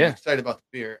 Yeah. I'm excited about the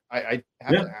beer. I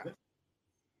have to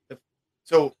ask.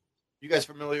 So, you guys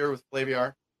familiar with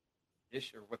Flaviar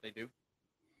ish or what they do?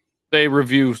 They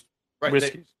review Right.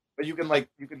 whiskeys. But you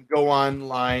can go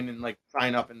online and like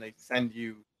sign up, and they send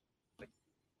you.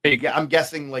 Hey, Yeah, I'm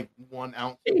guessing like 1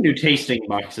 ounce. You can do tasting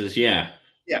boxes, yeah.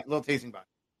 Yeah, a little tasting box.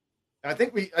 And I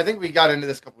think we got into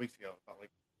this a couple weeks ago about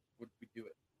like would we do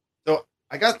it. So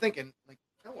I got thinking, like,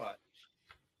 you know what?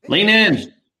 Lean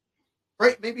in.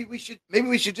 Right? Maybe we should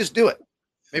just do it.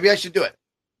 Maybe I should do it.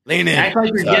 Lean in. Act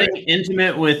like you're Sorry. getting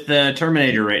intimate with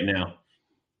Terminator right now.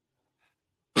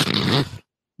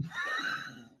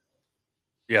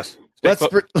 yes.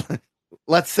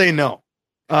 Let's say no.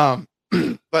 But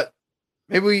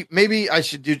maybe I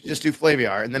should just do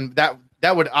Flaviar, and then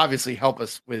that would obviously help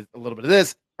us with a little bit of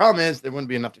this. Problem is there wouldn't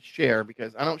be enough to share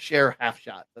because I don't share half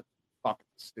shots. That's fucking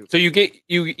stupid. So you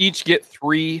each get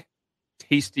 3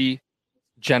 tasty,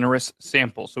 generous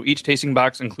samples. So each tasting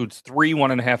box includes 3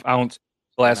 1.5 ounce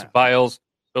glass vials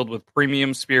filled with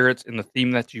premium spirits in the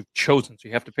theme that you've chosen. So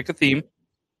you have to pick a theme.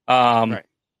 Right.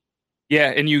 Yeah,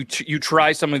 and you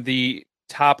try some of the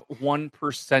top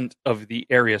 1% of the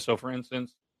area. So for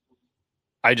instance,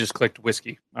 I just clicked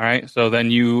whiskey. All right. So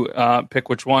then you pick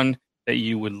which one that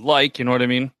you would like. You know what I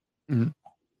mean? Mm-hmm.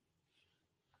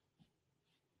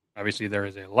 Obviously, there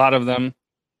is a lot of them,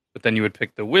 but then you would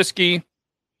pick the whiskey,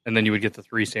 and then you would get the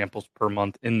 3 samples per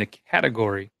month in the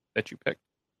category that you picked.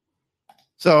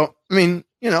 So, I mean,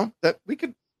 that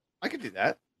I could do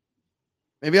that.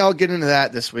 Maybe I'll get into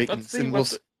that this week, and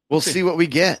we'll see what we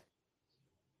get.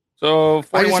 So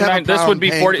 $41.9. This would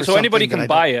be 40. So anybody can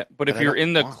buy it, but if you're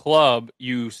in the club,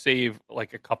 you save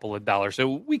like a couple of dollars.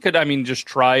 So we could, just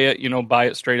try it. Buy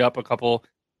it straight up.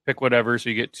 Pick whatever. So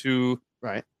you get 2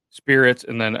 spirits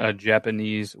and then a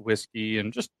Japanese whiskey,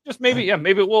 and just maybe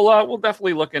maybe we'll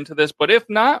definitely look into this. But if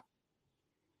not,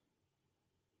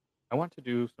 I want to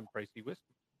do some pricey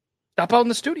whiskey. Stop out in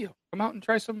the studio. Come out and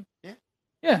try some. Yeah.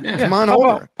 Come on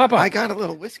over. Pop out. I got a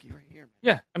little whiskey right here.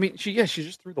 Yeah, she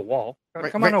just threw the wall.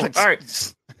 Come on over. All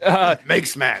right. Make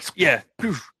smash. Yeah.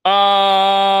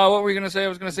 What were we going to say? I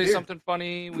was going to say something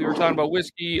funny. We were talking about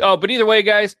whiskey. Oh, but either way,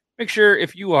 guys, make sure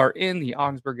if you are in the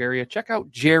Augsburg area, check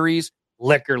out Jerry's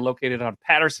Liquor located on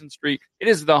Patterson Street. It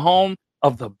is the home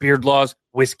of the Beardlaws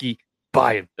Whiskey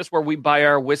Buy-In. That's where we buy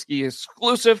our whiskey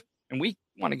exclusive, and we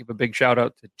want to give a big shout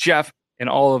out to Jeff and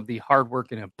all of the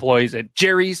hardworking employees at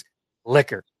Jerry's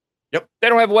Liquor. Yep. They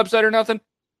don't have a website or nothing,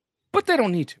 but they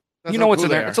don't need to. That's you know what's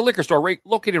cool in there. It's a liquor store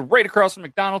located right across from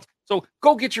McDonald's. So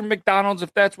go get your McDonald's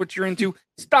if that's what you're into.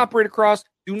 Stop right across.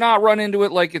 Do not run into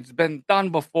it like it's been done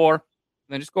before. And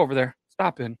then just go over there.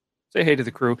 Stop in. Say hey to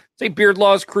the crew. Say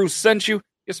Beardlaws crew sent you.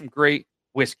 Get some great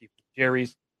whiskey from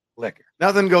Jerry's Liquor.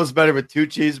 Nothing goes better with 2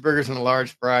 cheeseburgers and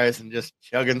large fries and just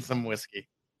chugging some whiskey.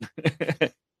 What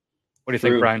do you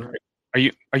think, Brian? Are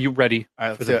you ready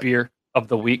for the beer of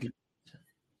the week?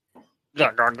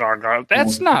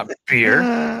 That's not beer.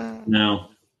 No.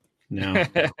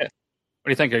 What do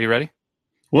you think? Are you ready?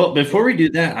 Well, before we do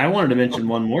that, I wanted to mention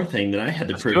one more thing that I had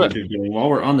the privilege of doing while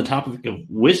we're on the topic of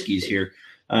whiskeys here.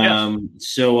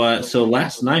 So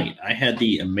last night I had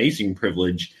the amazing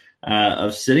privilege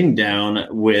of sitting down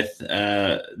with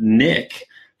Nick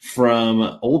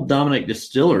from Old Dominick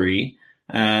Distillery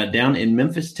down in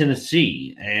Memphis,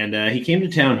 Tennessee, and he came to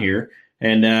town here.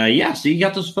 And so you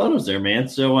got those photos there, man.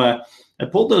 So I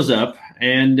pulled those up,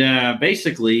 and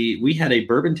basically we had a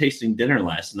bourbon tasting dinner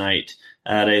last night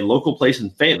at a local place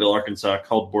in Fayetteville, Arkansas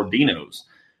called Bordino's.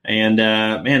 And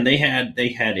man, they had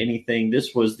anything.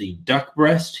 This was the duck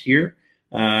breast here.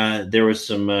 There was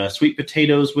some sweet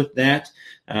potatoes with that.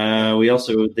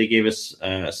 They gave us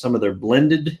some of their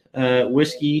blended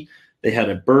whiskey. They had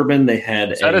a bourbon. They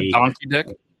had a donkey dick.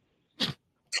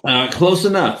 Close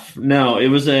enough. No, it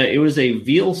was a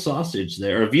veal sausage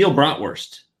there, or veal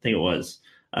bratwurst, I think it was.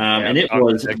 And it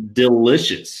was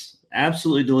delicious.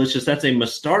 Absolutely delicious. That's a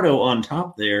Mostardo on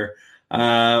top there,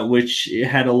 which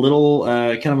had a little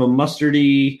kind of a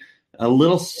mustardy, a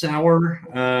little sour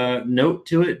note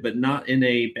to it, but not in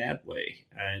a bad way.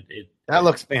 That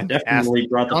looks fantastic. Definitely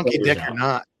brought the donkey dick out. Or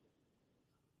not.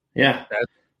 Yeah.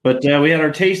 But we had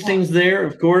our tastings there,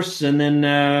 of course, and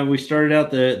then we started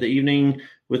out the evening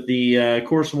with the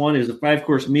course 1. It was a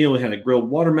 5-course meal. We had a grilled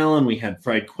watermelon. We had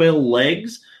fried quail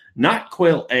legs, not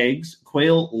quail eggs,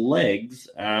 quail legs,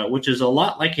 which is a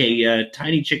lot like a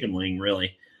tiny chicken wing, really.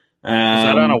 Is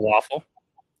that on a waffle?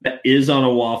 That is on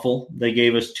a waffle. They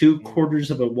gave us 2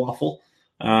 quarters of a waffle.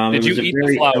 Did you eat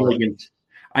the flour?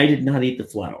 I did not eat the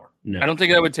flour. No, I don't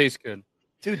think that would taste good.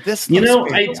 Dude, this You know,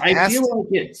 looks I fantastic. feel like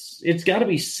it's got to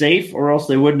be safe, or else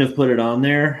they wouldn't have put it on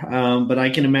there. But I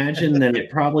can imagine that it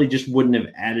probably just wouldn't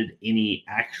have added any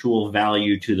actual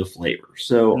value to the flavor.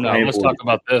 So No, let's talk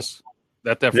about this.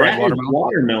 That fried that is watermelon.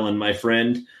 watermelon, my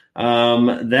friend.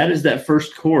 That is that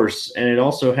first course, and it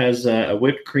also has a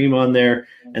whipped cream on there,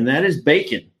 and that is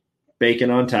bacon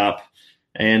on top,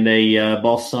 and a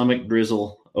balsamic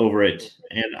drizzle over it.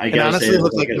 And I It gotta honestly say,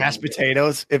 looks like mashed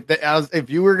potatoes. If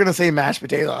you were gonna say mashed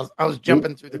potatoes, I was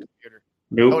jumping through the computer.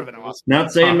 That would Nope. have been awesome.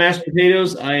 Not saying mashed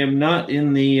potatoes. I am not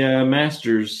in the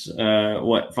Masters.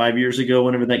 5 years ago,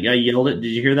 whenever that guy yelled it, did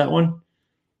you hear that one?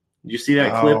 Did you see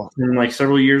that clip from like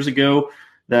several years ago?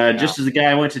 Just as the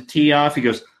guy went to tee off, he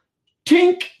goes,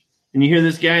 tink, and you hear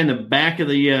this guy in the back of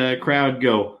the crowd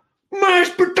go,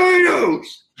 mashed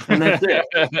potatoes, and that's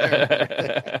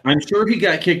it. I'm sure he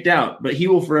got kicked out, but he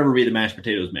will forever be the mashed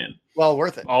potatoes man. Well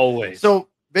worth it. Always. So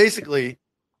basically,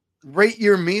 rate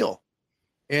your meal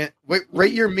and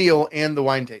the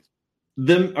wine taste.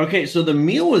 So the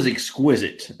meal was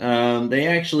exquisite.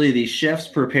 The chefs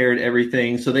prepared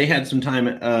everything, so they had some time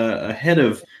ahead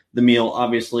of the meal,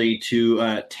 obviously,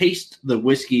 to taste the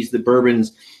whiskeys, the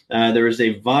bourbons. There is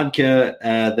a vodka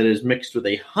that is mixed with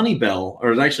a honeybell,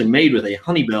 or is actually made with a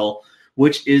honeybell,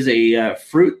 which is a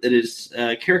fruit that is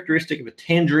characteristic of a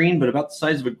tangerine, but about the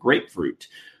size of a grapefruit.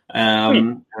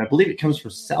 And I believe it comes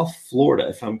from South Florida,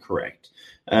 if I'm correct.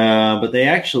 But they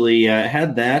actually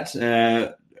had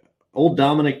that. Old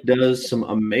Dominick does some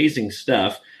amazing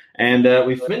stuff. And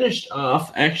we finished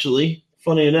off, actually,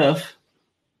 funny enough,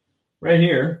 right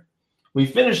here, we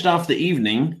finished off the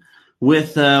evening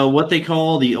with what they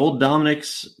call the Old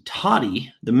Dominick's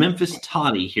Toddy, the Memphis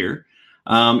Toddy here.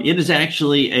 It is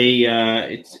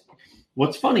actually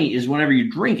what's funny is whenever you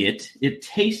drink it, it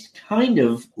tastes kind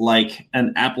of like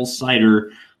an apple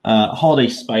cider holiday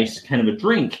spice kind of a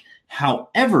drink.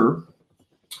 However,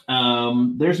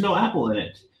 there's no apple in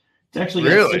it. It's actually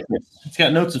got citrus. It's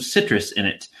got notes of citrus in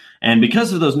it. And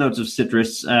because of those notes of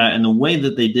citrus and the way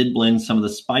that they did blend some of the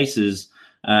spices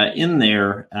in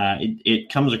there, it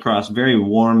comes across very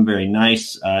warm, very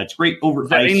nice. It's great over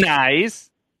very ice. Nice.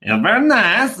 Yeah, very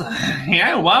nice.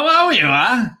 Yeah, wow, you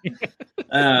are.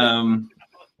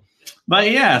 But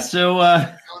yeah, so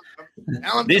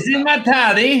this is my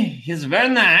toddy. He's very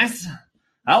nice.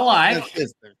 I like.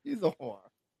 He's a whore.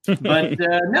 But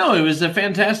no, it was a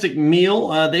fantastic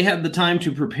meal. They had the time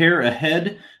to prepare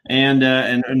ahead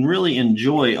and really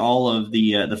enjoy all of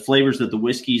the flavors that the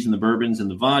whiskeys and the bourbons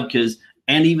and the vodkas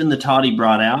and even the toddy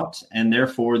brought out. And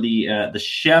therefore, the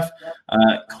chef,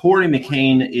 Corey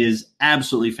McCain, is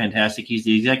absolutely fantastic. He's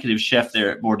the executive chef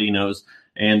there at Bordino's.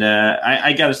 And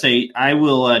I got to say, I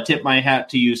will tip my hat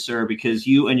to you, sir, because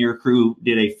you and your crew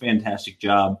did a fantastic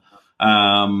job.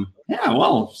 Yeah,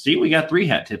 well, see, we got 3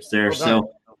 hat tips there.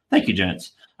 So thank you,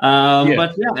 gents.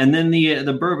 But yeah, and then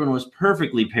the bourbon was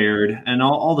perfectly paired, and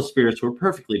all the spirits were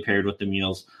perfectly paired with the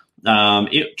meals.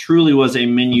 It truly was a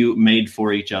menu made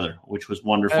for each other, which was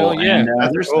wonderful. Yeah,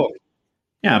 and there's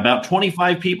about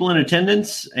 25 people in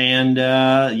attendance. And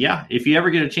if you ever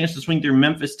get a chance to swing through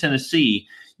Memphis, Tennessee,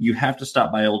 you have to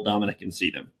stop by Old Dominick and see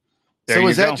them. So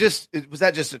was that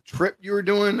just a trip you were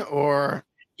doing, or?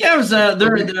 Yeah, it was.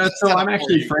 So I'm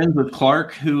actually friends with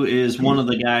Clark, who is one of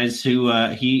the guys who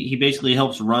he basically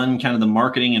helps run kind of the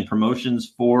marketing and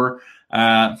promotions for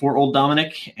Old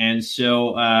Dominick, and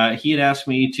so he had asked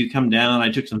me to come down.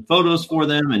 I took some photos for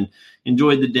them and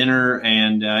enjoyed the dinner,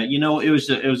 and it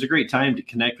was a great time to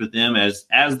connect with them as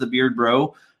the Beard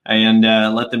Bro and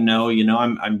let them know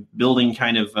I'm building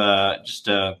kind of just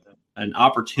an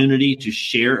opportunity to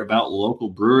share about local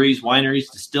breweries,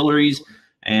 wineries, distilleries.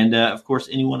 And, of course,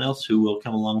 anyone else who will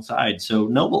come alongside. So,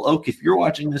 Noble Oak, if you're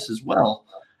watching this as well,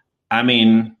 I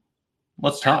mean,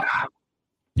 let's talk.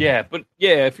 Yeah, but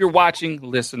if you're watching,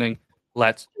 listening,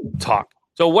 let's talk.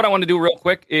 So what I want to do real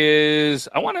quick is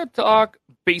I want to talk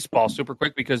baseball super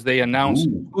quick because they announced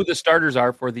who the starters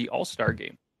are for the All-Star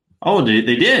game. Oh, they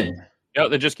did? Yeah,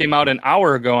 that just came out an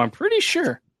hour ago, I'm pretty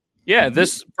sure. Yeah,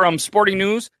 this from Sporting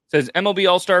News says MLB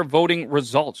All-Star voting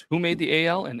results. Who made the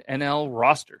AL and NL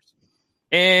rosters?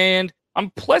 And I'm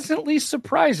pleasantly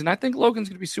surprised, and I think Logan's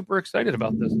going to be super excited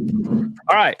about this.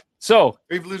 All right, so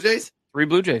 3 Blue Jays? 3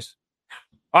 Blue Jays.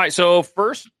 All right, so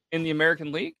first in the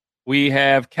American League, we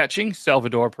have catching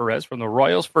Salvador Perez from the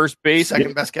Royals. First base.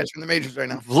 Second best catcher in the majors right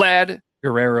now. Vlad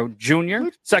Guerrero Jr.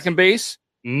 Second base,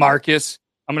 Marcus.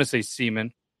 I'm going to say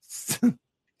Seaman.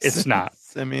 It's not.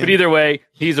 But either way,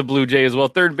 he's a Blue Jay as well.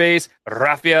 Third base,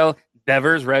 Rafael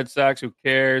Devers, Red Sox, who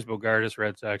cares? Bogartis,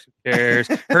 Red Sox, who cares?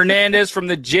 Hernandez from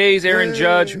the Jays, Aaron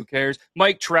Judge, who cares?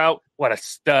 Mike Trout, what a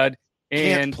stud.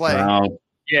 And can't play. Wow.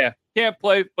 Yeah, can't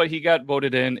play, but he got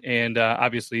voted in, and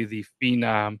obviously the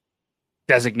phenom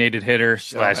designated hitter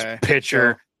 /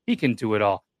 pitcher. He can do it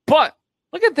all. But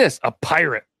look at this, a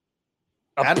pirate.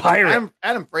 Pirate.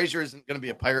 Adam Frazier isn't going to be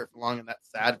a pirate for long, and that's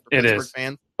sad for It Pittsburgh is.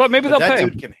 fans. But maybe they'll that pay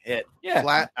dude him. Can hit. Yeah.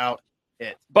 Flat out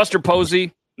hit. Buster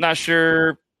Posey, not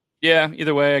sure. Yeah,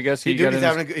 either way, I guess he's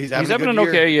having an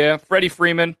okay year. Freddie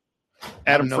Freeman,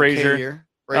 Adam Frazier.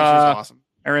 Frazier's awesome.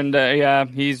 And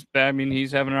he's having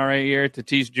an all right year.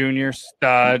 Tatis Jr.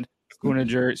 stud,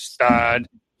 Kuninger stud.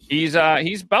 He's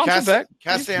bouncing back.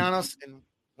 Castellanos and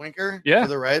Winker for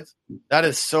the Reds. That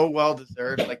is so well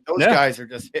deserved. Like those guys are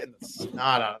just hitting the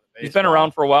snot out of the baseball. He's been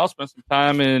around for a while, spent some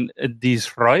time in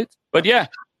Detroit. But yeah,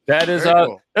 that is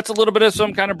cool. That's a little bit of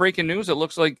some kind of breaking news. It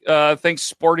looks like thanks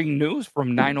Sporting News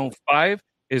from 9:05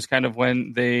 is kind of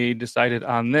when they decided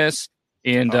on this.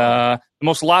 And the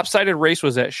most lopsided race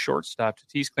was at shortstop.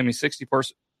 Tatis claiming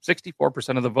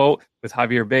 64% of the vote, with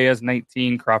Javier Baez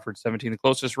 19, Crawford 17. The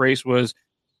closest race was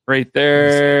right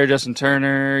there. Justin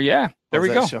Turner. Yeah, there we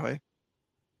go. Shohei? Is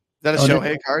that a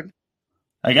Shohei card?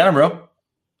 I got him, bro.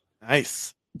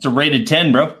 Nice. It's a rated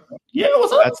 10, bro. Yeah,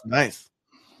 what's up? That's nice.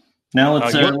 Now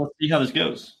let's see how this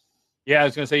goes. Yeah, I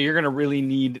was going to say, you're going to really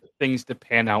need things to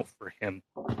pan out for him.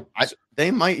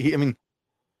 They might.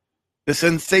 The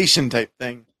sensation type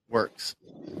thing works.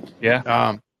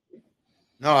 Yeah.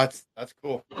 No, that's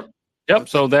cool. Yep.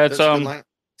 So that's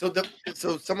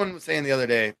So someone was saying the other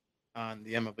day on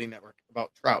the MLB Network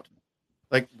about Trout.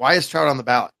 Like, why is Trout on the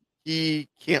ballot? He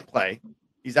can't play.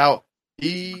 He's out.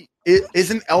 He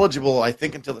isn't eligible, I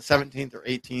think, until the 17th or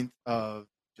 18th of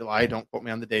July. Don't quote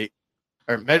me on the date.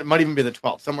 Or it might even be the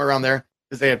 12th, somewhere around there,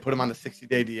 because they had put him on the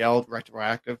 60-day DL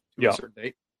retroactive to a certain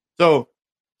date. So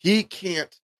he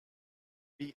can't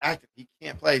be active. He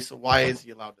can't play. So why is he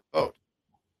allowed to vote?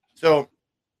 So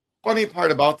funny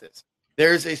part about this,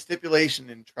 there's a stipulation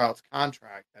in Trout's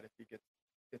contract that if he gets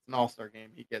an all-star game,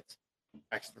 he gets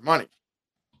extra money.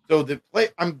 So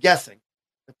I'm guessing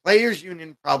the players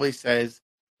union probably says,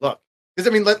 look,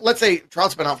 because let's say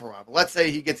Trout's been out for a while, but let's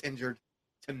say he gets injured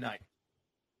tonight.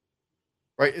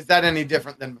 Right? Is that any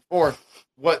different than before?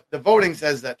 What the voting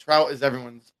says that Trout is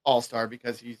everyone's all-star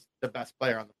because he's the best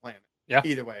player on the planet. Yeah.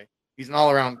 Either way, he's an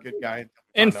all-around good guy.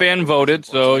 And fan voted,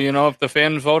 so if the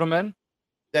fans vote him in,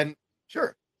 then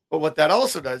sure. But what that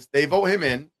also does, they vote him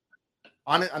in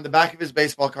on the back of his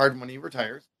baseball card when he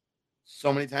retires.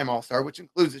 So many time all-star, which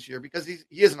includes this year because he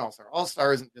is an all-star.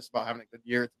 All-star isn't just about having a good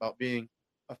year; it's about being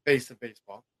a face of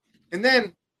baseball. And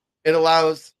then it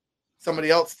allows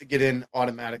somebody else to get in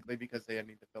automatically because they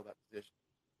need to fill that position.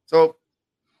 So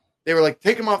they were like,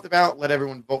 take him off the ballot, let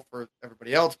everyone vote for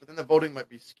everybody else, but then the voting might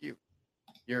be skewed.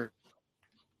 Your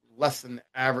less than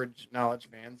average knowledge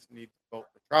fans need to vote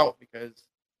for Trout because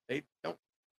they don't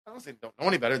know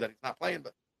any better that he's not playing,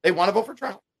 but they want to vote for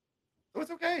Trout. So it's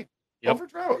okay. Vote for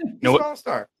Trout. He's an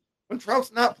all-star. When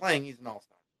Trout's not playing, he's an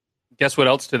all-star. Guess what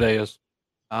else today is?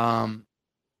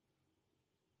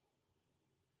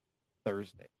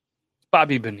 Thursday.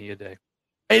 Bobby Bonilla Day.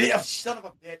 Hey, son of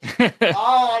a bitch.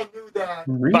 I knew that.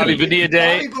 Really? Bobby Bonilla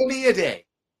Day. Bobby Bonilla Day.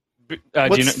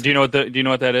 Do you know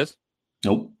what that is?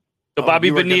 Nope. So Bobby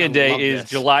Bonilla Day is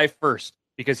July 1st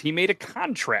because he made a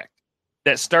contract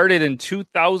that started in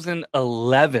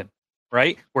 2011,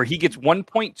 right? Where he gets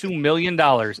 $1.2 million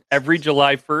every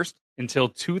July 1st until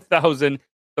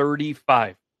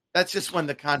 2035. That's just when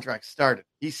the contract started.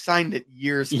 He signed it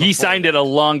years before. He signed it a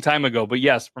long time ago. But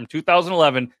yes, from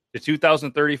 2011 to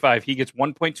 2035, he gets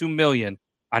 $1.2 million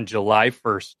on July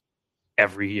 1st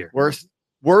every year. Worst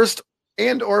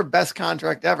and or best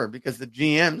contract ever because the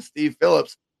GM, Steve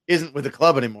Phillips, isn't with the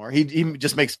club anymore. He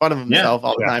just makes fun of himself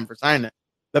all the time for signing it.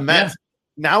 The Mets,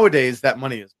 nowadays, that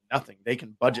money is nothing. They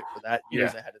can budget for that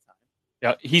years ahead of time.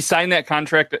 Yeah, he signed that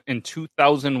contract in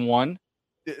 2001.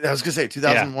 I was going to say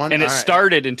 2001. Yeah. And it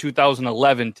started in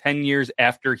 2011, 10 years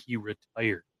after he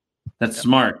retired. That's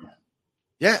smart.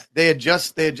 Yeah, they had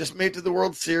just made to the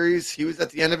World Series. He was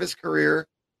at the end of his career.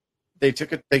 They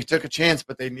took a chance,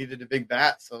 but they needed a big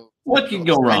bat. So what could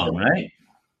go wrong, right?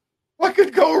 What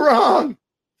could go wrong?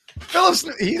 Phillips,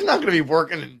 he's not going to be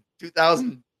working in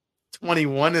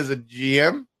 2021 as a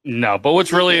GM. No, but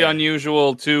what's really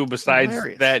unusual too, besides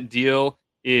that deal,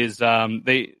 is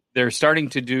they're starting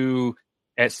to do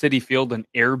at Citi Field an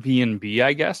Airbnb,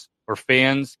 I guess, where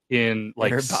fans can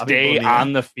stay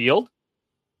on the field.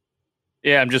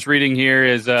 Yeah, I'm just reading here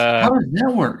is how does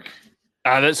that work?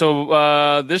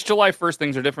 This July 1st,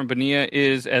 things are different. Bonilla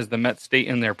is, as the Mets state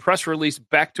in their press release,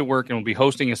 back to work and will be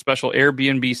hosting a special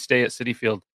Airbnb stay at Citi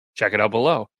Field. Check it out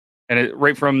below. And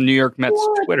right from New York Mets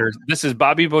Twitter. This is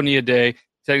Bobby Bonilla Day.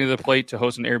 setting to the plate to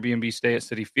host an Airbnb stay at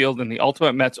Citi Field and the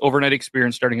ultimate Mets overnight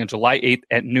experience starting on July 8th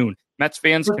at noon. Mets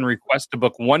fans can request to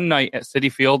book one night at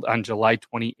Citi Field on July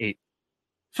 28th.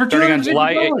 For Starting on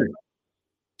 $250.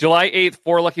 July 8th,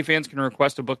 4 lucky fans can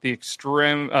request to book the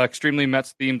extremely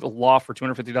Mets-themed loft for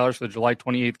 $250 for the July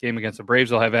 28th game against the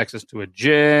Braves. They'll have access to a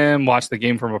gym, watch the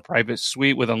game from a private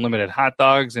suite with unlimited hot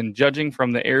dogs, and judging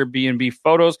from the Airbnb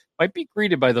photos, might be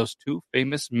greeted by those two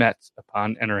famous Mets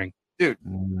upon entering. Dude,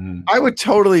 I would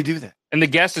totally do that. And the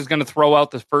guest is going to throw out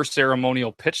the first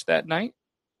ceremonial pitch that night.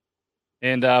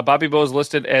 And Bobby Bo is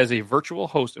listed as a virtual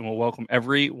host and will welcome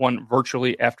everyone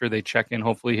virtually after they check in.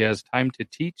 Hopefully he has time to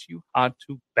teach you how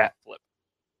to bat flip.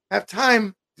 Have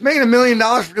time. He's making $1 million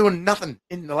for doing nothing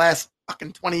in the last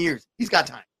fucking 20 years. He's got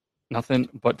time. Nothing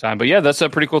but time. But yeah, that's a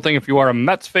pretty cool thing. If you are a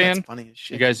Mets fan, That's funny as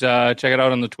shit. you guys check it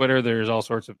out on the Twitter. There's all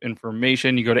sorts of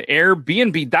information. You go to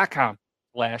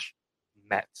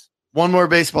airbnb.com/Mets. One more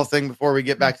baseball thing before we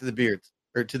get back to the beards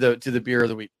or to the beer of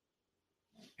the week.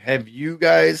 Have you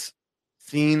guys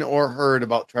seen or heard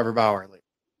about Trevor Bauer lately?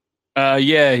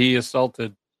 Yeah, he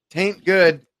assaulted Tain't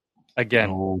good. again.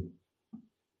 Oh.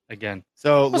 Again.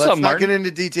 So What's let's up, not Martin? get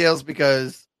into details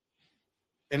because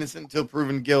innocent until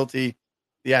proven guilty.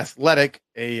 The Athletic,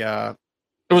 It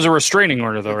was a restraining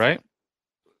order, though, right?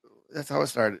 that's how it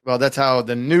started. Well, that's how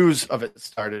the news of it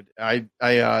started. I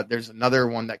there's another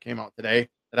one that came out today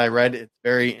that I read. It's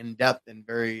very in depth and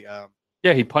very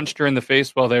Yeah, he punched her in the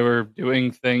face while they were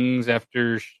doing things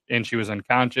and she was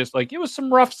unconscious. Like, it was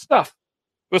some rough stuff.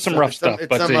 It was some rough stuff. It's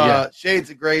But some yeah. shades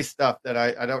of gray stuff that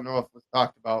I don't know if was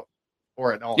talked about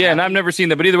before it all. Yeah, and I've happened. never seen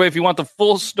that. But either way, if you want the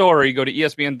full story, go to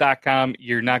ESPN.com.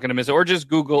 You're not going to miss it. Or just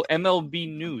Google MLB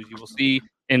News. You will see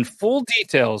in full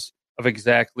details of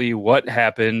exactly what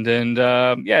happened. And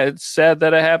yeah, it's sad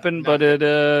that it happened, but it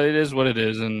is what it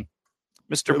is. And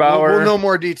Mr. Bauer, We'll know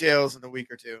more details in a week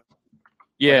or two.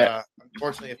 yeah, But,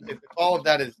 unfortunately, if all of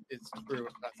that is true, I'm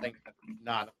not saying that it's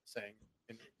not. I'm saying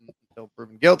until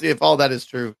proven guilty. If all that is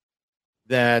true,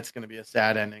 that's going to be a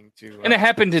sad ending to. and it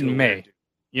happened to in what May. we do.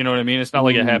 You know what I mean? It's not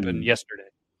like it happened yesterday.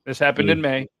 This happened in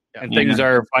May, Yeah. and things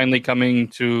are finally coming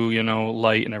to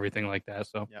light and everything like that.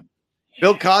 So Yeah.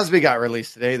 Bill Cosby got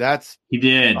released today. That's He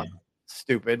did.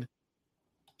 stupid.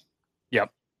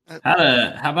 Yep.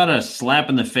 How about a slap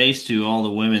in the face to all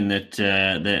the women that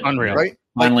unreal. Right?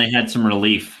 finally had some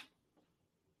relief?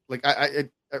 Like I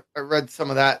read some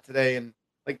of that today, and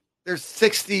like there's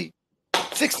 60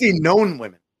 known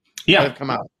women that Yeah, have come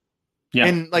out. yeah.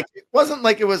 And like it wasn't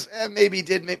like it was maybe he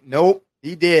did, maybe nope,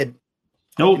 he did.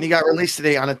 Nope. And he got released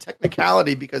today on a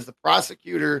technicality because the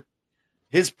prosecutor,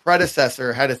 his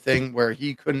predecessor, had a thing where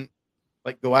he couldn't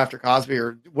like go after Cosby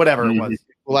or whatever it was.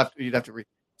 You'd have to read.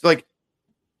 So like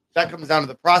that comes down to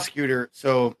the prosecutor.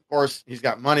 So of course he's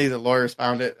got money. The lawyers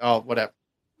found it. Oh, whatever.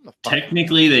 What the fuck?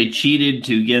 Technically, they cheated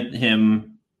to get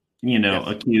him, Yes.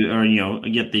 accused or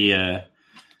get the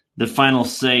final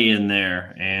say in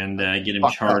there and get him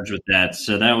Fucked charged with that.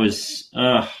 So that was,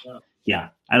 yeah.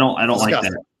 I don't like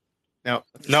Disgusting. that. No,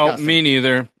 that's No, disgusting. me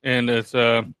neither. And it's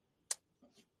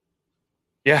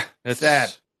yeah, it's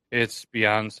Sad. It's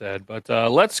beyond sad. But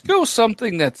let's go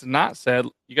something that's not sad.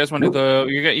 You guys want to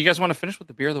you guys want to finish with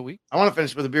the beer of the week? I want to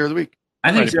finish with the beer of the week. I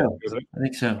think Ready so. for it? I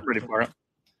think so. Pretty far up.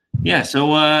 Yeah,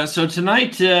 so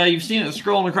tonight you've seen it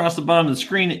scrolling across the bottom of the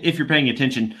screen if you're paying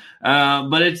attention.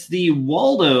 But it's the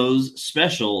Waldo's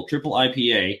Special Triple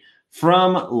IPA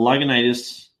from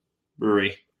Lagunitas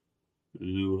Brewery.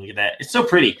 Ooh, look at that! It's so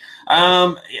pretty.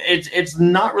 It's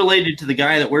not related to the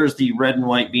guy that wears the red and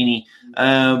white beanie,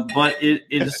 but it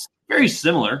is very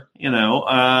similar.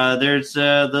 There's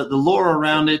the lore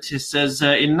around it. It says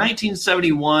in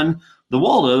 1971, the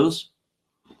Waldos.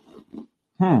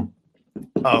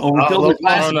 Overfilled the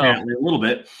glass apparently a little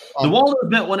bit. The Waldos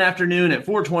met one afternoon at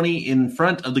 4:20 in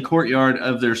front of the courtyard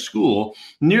of their school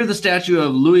near the statue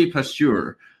of Louis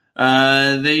Pasteur.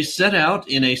 They set out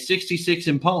in a 66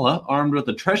 Impala armed with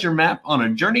a treasure map on a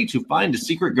journey to find a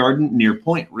secret garden near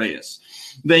Point Reyes.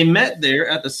 They met there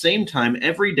at the same time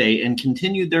every day and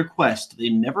continued their quest. They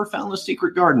never found the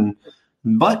secret garden,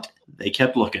 but they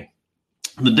kept looking.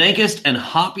 The dankest and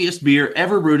hoppiest beer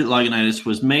ever brewed at Lagunitas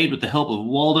was made with the help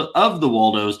of the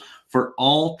Waldos for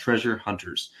all treasure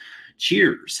hunters.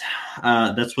 Cheers.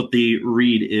 That's what the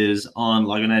read is on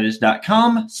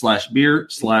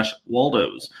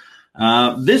Lagunitas.com/beer/Waldos.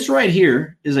 This right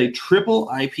here is a triple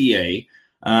IPA.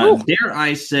 Dare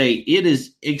I say it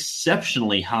is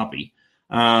exceptionally hoppy.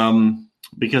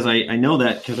 Because I know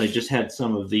that because I just had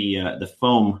some of the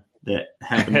foam that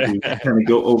happened to kind of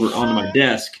go over onto my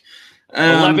desk.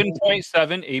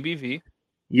 11.7 ABV.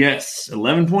 Yes,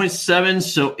 11.7.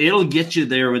 So it'll get you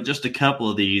there with just a couple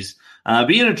of these.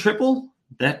 Being a triple,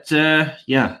 that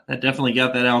definitely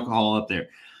got that alcohol up there.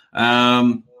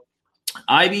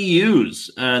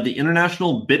 IBUs, the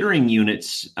International Bittering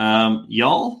Units,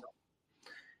 y'all,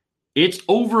 it's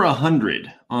over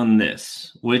 100 on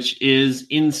this, which is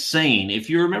insane. If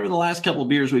you remember the last couple of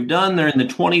beers we've done, they're in the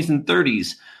 20s and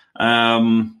 30s.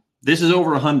 This is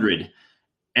over 100.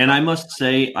 And I must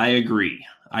say, I agree.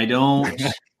 I don't.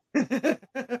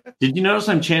 Did you notice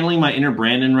I'm channeling my inner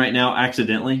Brandon right now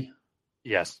accidentally?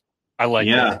 Yes. I like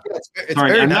that. It's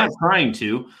Sorry, I'm nice. not trying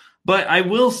to. But I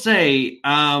will say,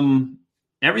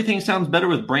 everything sounds better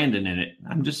with Brandon in it.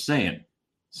 I'm just saying.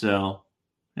 So,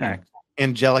 yeah.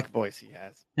 Angelic voice he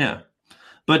has. Yeah.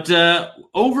 But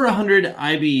over 100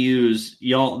 IBUs,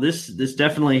 y'all, this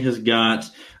definitely has got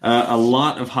a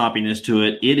lot of hoppiness to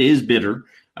it. It is bitter.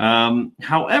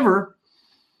 However,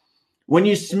 when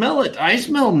you smell it, I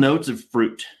smell notes of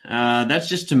fruit. That's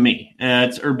just to me.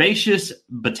 It's herbaceous,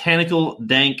 botanical,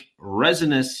 dank,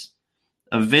 resinous,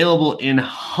 available in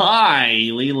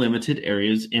highly limited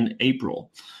areas in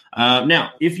April.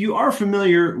 Now, if you are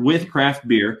familiar with craft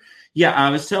beer, I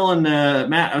was telling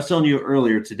Matt, I was telling you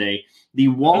earlier today, the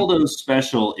Waldo's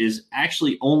Special is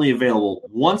actually only available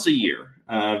once a year.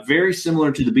 Very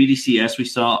similar to the BDCS we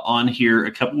saw on here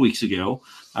a couple weeks ago.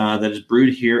 That is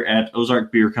brewed here at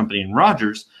Ozark Beer Company in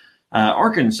Rogers,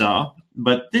 Arkansas.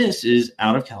 But this is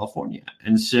out of California.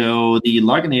 And so the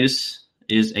Lagunitas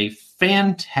is a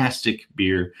fantastic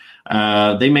beer.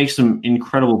 They make some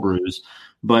incredible brews.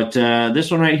 But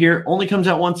this one right here only comes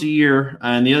out once a year.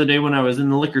 And the other day when I was in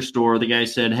the liquor store, the guy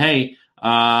said, hey,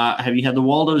 have you had the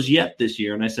Waldo's yet this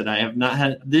year? And I said, I have not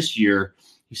had it this year.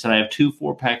 He said, I have 2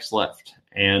 4-packs left.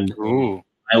 And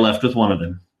I left with one of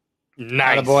them.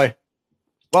 Nice. Boy.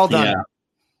 Well done. Yeah.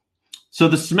 So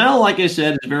the smell, like I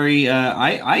said, is very,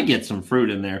 I get some fruit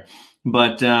in there.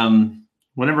 But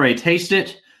whenever I taste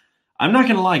it, I'm not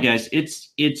going to lie, guys,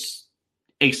 it's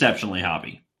exceptionally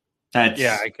hoppy.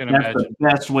 I can imagine. The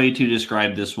best way to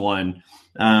describe this one.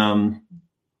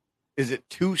 Is it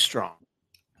too strong?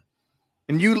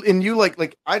 And you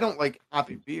like I don't like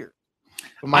hoppy beer.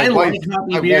 But my wife, like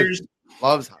hoppy beers.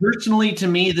 Loves hoppy. Personally, to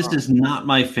me, this is not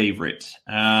my favorite.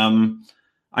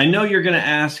 I know you're going to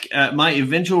ask. My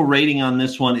eventual rating on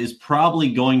this one is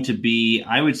probably going to be,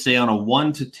 I would say, on a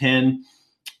 1 to 10.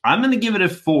 I'm going to give it a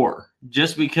 4,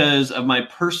 just because of my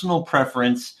personal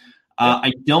preference.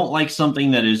 I don't like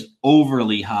something that is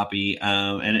overly hoppy,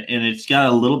 and it's got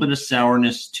a little bit of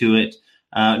sourness to it.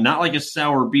 Not like a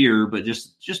sour beer, but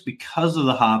just because of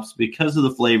the hops, because of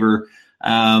the flavor.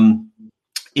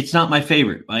 It's not my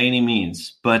favorite by any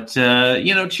means. But,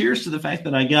 cheers to the fact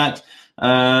that I've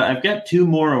got 2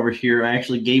 more over here. I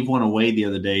actually gave one away the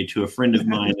other day to a friend of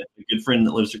mine, a good friend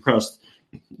that lives across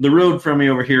the road from me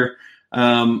over here.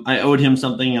 I owed him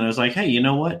something, and I was like, hey, you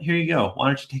know what? Here you go. Why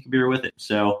don't you take a beer with it?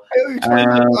 So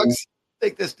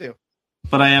take this too.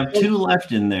 But I have 2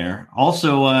 left in there.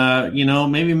 Also,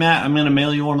 maybe, Matt, I'm going to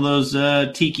mail you one of those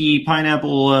tiki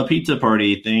pineapple pizza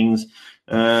party things.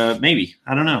 Maybe.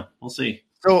 I don't know. We'll see.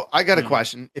 So I got a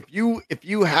question. If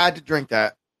you had to drink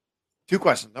that, 2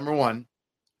 questions.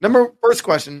 First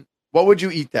question, what would you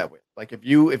eat that with? Like if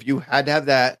you had to have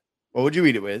that, what would you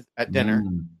eat it with at dinner?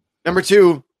 Number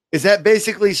 2, is that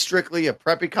basically strictly a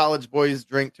preppy college boy's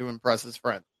drink to impress his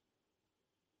friends?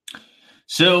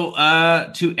 So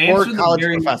to answer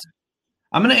professor.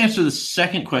 I'm going to answer the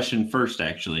second question first,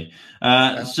 actually.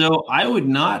 So I would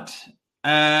not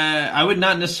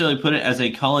necessarily put it as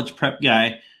a college prep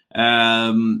guy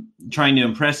trying to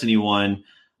impress anyone.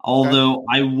 Although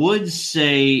I would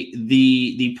say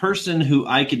the person who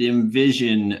I could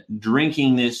envision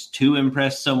drinking this to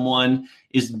impress someone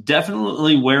is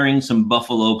definitely wearing some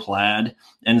buffalo plaid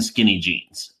and skinny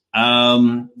jeans.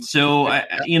 So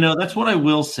that's what I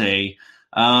will say.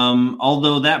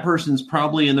 Although that person's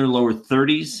probably in their lower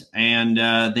 30s and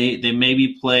they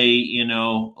maybe play,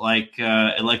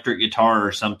 electric guitar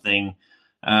or something.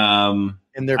 In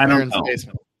their parents'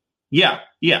 basement. Yeah.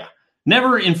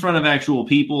 Never in front of actual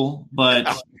people, but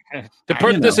to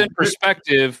put this in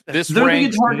perspective, they're the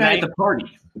guitar guy at the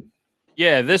party.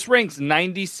 Yeah, this ranks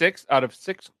 96 out of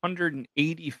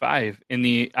 685 in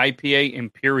the IPA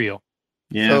Imperial.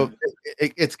 Yeah. So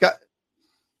it's got,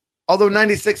 although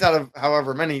 96 out of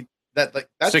however many, that's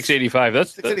 685.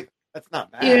 That's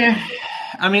not bad. Yeah.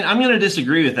 I mean, I'm going to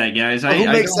disagree with that, guys. Who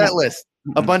makes that list?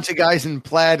 A bunch of guys in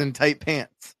plaid and tight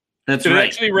pants. That's right. It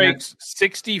actually ranks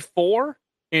 64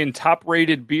 in top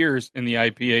rated beers in the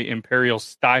IPA Imperial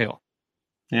style.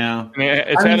 Yeah. I mean,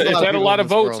 it's had a lot of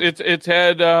votes. It's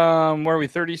had, where are we,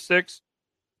 36?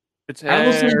 It's I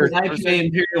will say the Thursday. IPA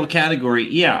Imperial category,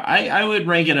 yeah, I would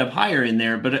rank it up higher in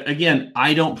there, but again,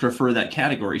 I don't prefer that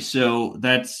category, so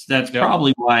that's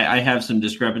probably why I have some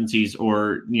discrepancies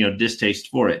or distaste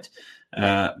for it.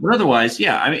 But otherwise,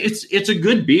 yeah, I mean it's a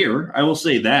good beer. I will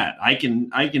say that I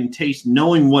can taste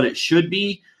knowing what it should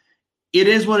be. It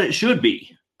is what it should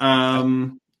be.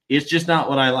 It's just not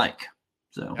what I like.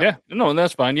 So yeah, no, and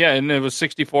that's fine. Yeah, and it was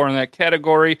 64 in that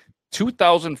category.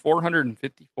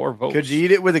 2,454 votes. Could you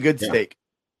eat it with a good steak?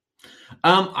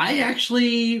 I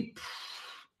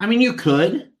mean, you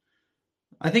could.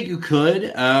 I think you could.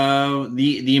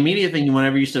 The immediate thing,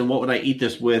 whenever you said, "What would I eat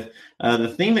this with?" The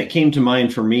thing that came to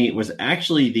mind for me was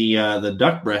actually the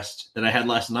duck breast that I had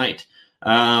last night.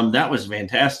 That was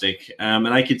fantastic, and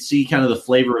I could see kind of the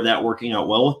flavor of that working out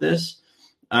well with this.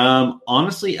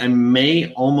 Honestly, I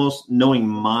may almost, knowing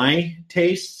my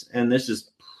tastes, and this is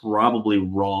probably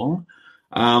wrong,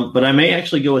 but I may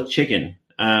actually go with chicken.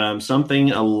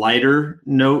 Something a lighter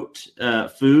note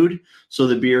food, so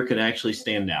the beer could actually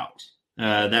stand out.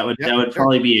 That would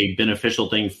probably be a beneficial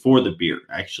thing for the beer.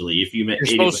 Actually, if you're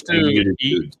supposed to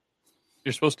eat,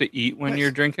 you're supposed to eat when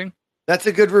you're drinking. That's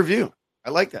a good review.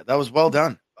 I like that. That was well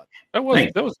done. That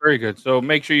was very good. So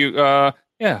make sure you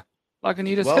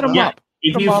Lagunitas, hit them up.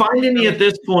 If you find any at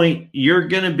this point, you're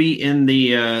going to be in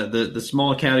the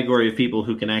small category of people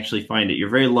who can actually find it. You're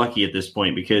very lucky at this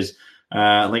point because,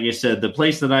 like I said, the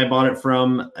place that I bought it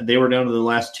from, they were down to the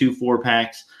last 2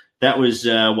 4-packs. That was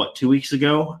 2 weeks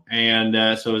ago, and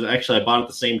so it was actually I bought it at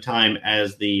the same time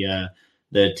as the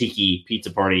Tiki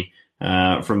Pizza Party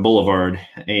from Boulevard,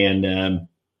 and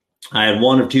I had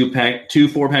 1 or 2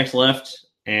 4-packs left,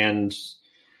 and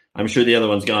I'm sure the other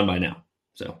one's gone by now.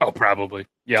 So probably.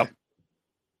 Yep.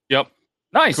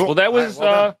 Nice. Cool. Well, that was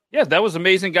that was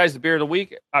amazing, guys. The beer of the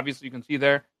week, obviously, you can see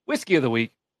there. Whiskey of the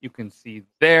week, you can see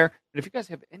there. And if you guys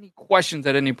have any questions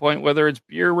at any point, whether it's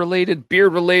beer related,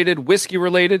 whiskey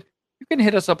related, you can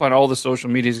hit us up on all the social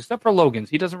medias except for Logan's.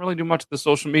 He doesn't really do much of the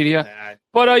social media,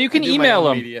 but you can email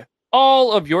him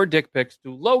all of your dick pics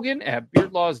to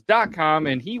Logan@beardlaws.com,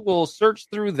 and he will search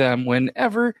through them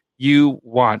whenever you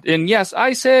want. And yes,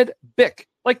 I said Bic,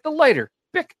 like the lighter.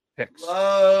 Bic pics.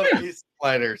 Love these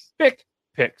sliders. Bic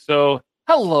pic. So,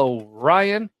 hello,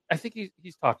 Ryan. I think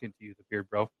he's talking to you, the beard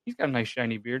bro. He's got a nice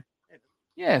shiny beard.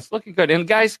 Yeah, it's looking good. And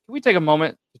guys, can we take a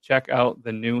moment to check out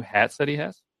the new hats that he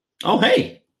has? Oh,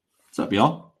 hey. What's up,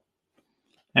 y'all?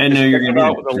 I didn't know you were going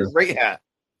to be with a great hat.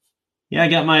 Yeah, I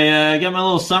got my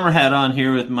little summer hat on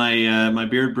here with my my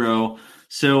beard bro.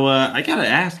 So I gotta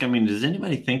ask. I mean, does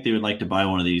anybody think they would like to buy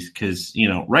one of these? Because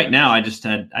right now I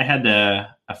had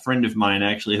a friend of mine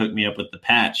actually hook me up with the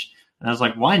patch, and I was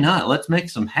like, why not? Let's make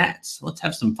some hats. Let's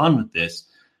have some fun with this.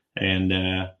 And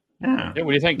yeah. What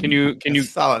do you think? Can you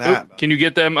solid hat? Can you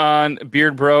get them on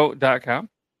beardbro.com?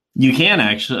 You can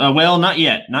actually. Well, not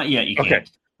yet. You can't.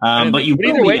 But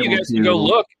either way, you guys can go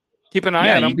look. Keep an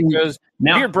eye on them because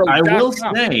now I will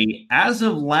say, as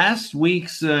of last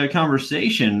week's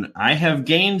conversation, I have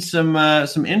gained some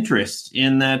interest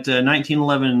in that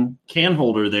 1911 can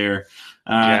holder there.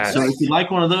 Yes. So if you'd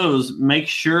like one of those, make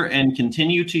sure and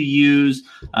continue to use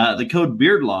the code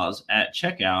BEARDLAWS at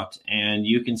checkout, and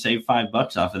you can save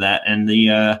 $5 off of that. And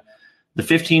the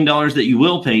 $15 that you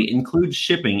will pay includes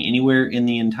shipping anywhere in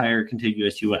the entire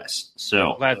contiguous U.S.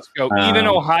 So let's go. Even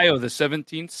Ohio, the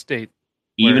 17th state.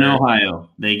 Even Ohio,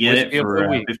 they get it for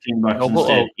 $15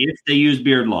 instead if they use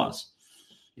Beard Laws.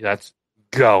 Let's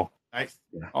go. Nice.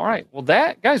 All right. Well,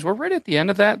 guys, we're right at the end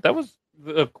of that. That was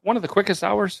one of the quickest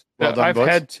hours that I've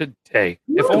had today.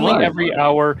 If only every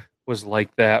hour was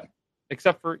like that,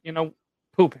 except for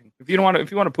pooping. If you want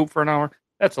to poop for an hour,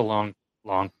 that's a long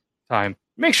time.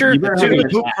 Make sure to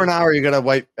poop for an hour. You got to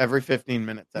wipe every 15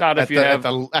 minutes. At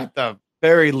the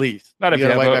very least. Not if you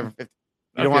have wipe every 15.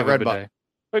 You don't want red butt.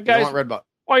 But guys,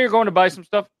 while you're going to buy some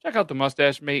stuff, check out the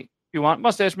Mustache Mate. If you want,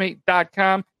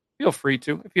 mustachemate.com. Feel free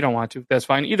to. If you don't want to, that's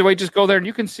fine. Either way, just go there and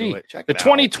you can see the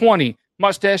 2020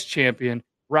 Mustache Champion,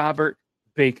 Robert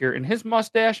Baker, and his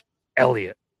mustache,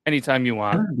 Elliot, anytime you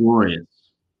want. Glorious.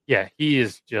 Yeah, he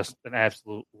is just an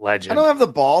absolute legend. I don't have the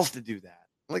balls to do that.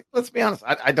 Like, let's be honest.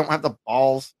 I don't have the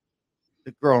balls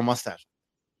to grow a mustache.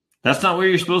 That's not where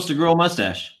you're supposed to grow a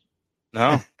mustache.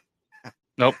 No.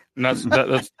 Nope.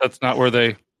 That's not where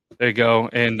they go.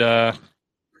 And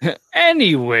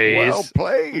anyways.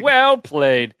 Well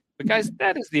played. But guys,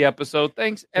 that is the episode.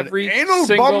 Thanks anal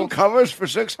bum covers for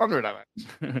 $600 of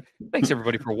it. Thanks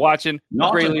everybody for watching.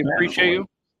 Greatly appreciate you.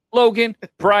 Logan,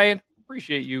 Brian,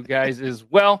 appreciate you guys as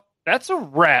well. That's a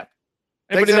wrap.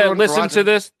 Anybody that listened to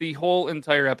this, the whole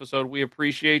entire episode, we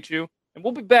appreciate you. And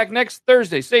we'll be back next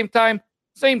Thursday, same time,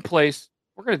 same place.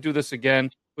 We're going to do this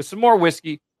again with some more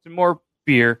whiskey, some more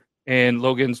beer, and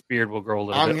Logan's beard will grow a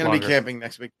little bit I'm going to longer. be camping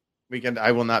next weekend.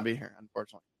 I will not be here,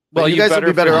 unfortunately. Well, But you guys will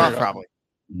be better figure off, it out. probably.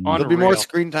 On There'll be more Unreal.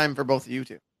 screen time for both of you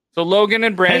two. So Logan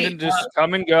and Brandon Hey, just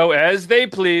come and go as they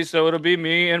please. So it'll be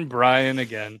me and Brian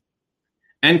again.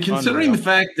 And considering Unreal. the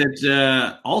fact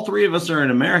that all three of us are in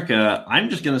America, I'm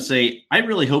just going to say I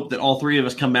really hope that all three of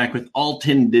us come back with all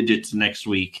 10 digits next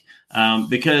week,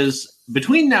 because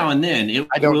between now and then it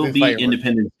I don't will do be fireworks.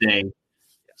 Independence Day.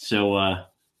 So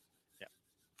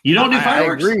you don't do I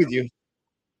fireworks? agree with you.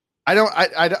 I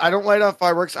don't light off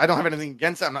fireworks. I don't have anything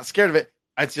against it. I'm not scared of it.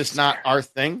 It's just not our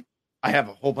thing. I have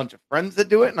a whole bunch of friends that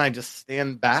do it, and I just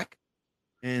stand back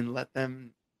and let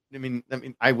them. I mean,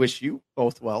 I wish you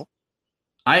both well.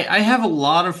 I have a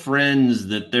lot of friends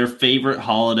that their favorite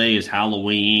holiday is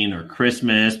Halloween or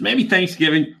Christmas, maybe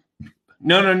Thanksgiving.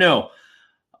 No.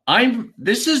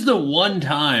 This is the one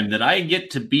time that I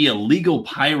get to be a legal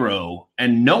pyro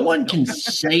and no one can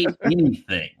say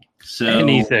anything. So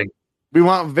Anything. We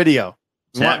want video.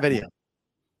 We want Yeah. video.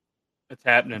 It's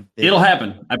happening. It'll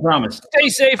happen. I promise. Stay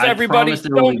safe, I everybody. promise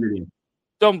there will be video.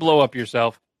 Don't blow up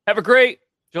yourself. Have a great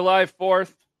July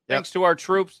 4th. Thanks to our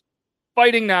troops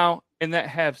fighting now and that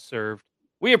have served.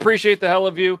 We appreciate the hell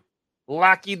of you.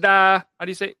 Lakida. How do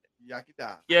you say?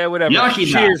 Yakida. Yeah, whatever.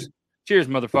 Yakida. Cheers. Cheers,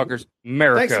 motherfuckers.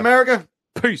 America. Thanks, America.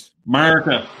 Peace.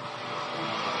 America.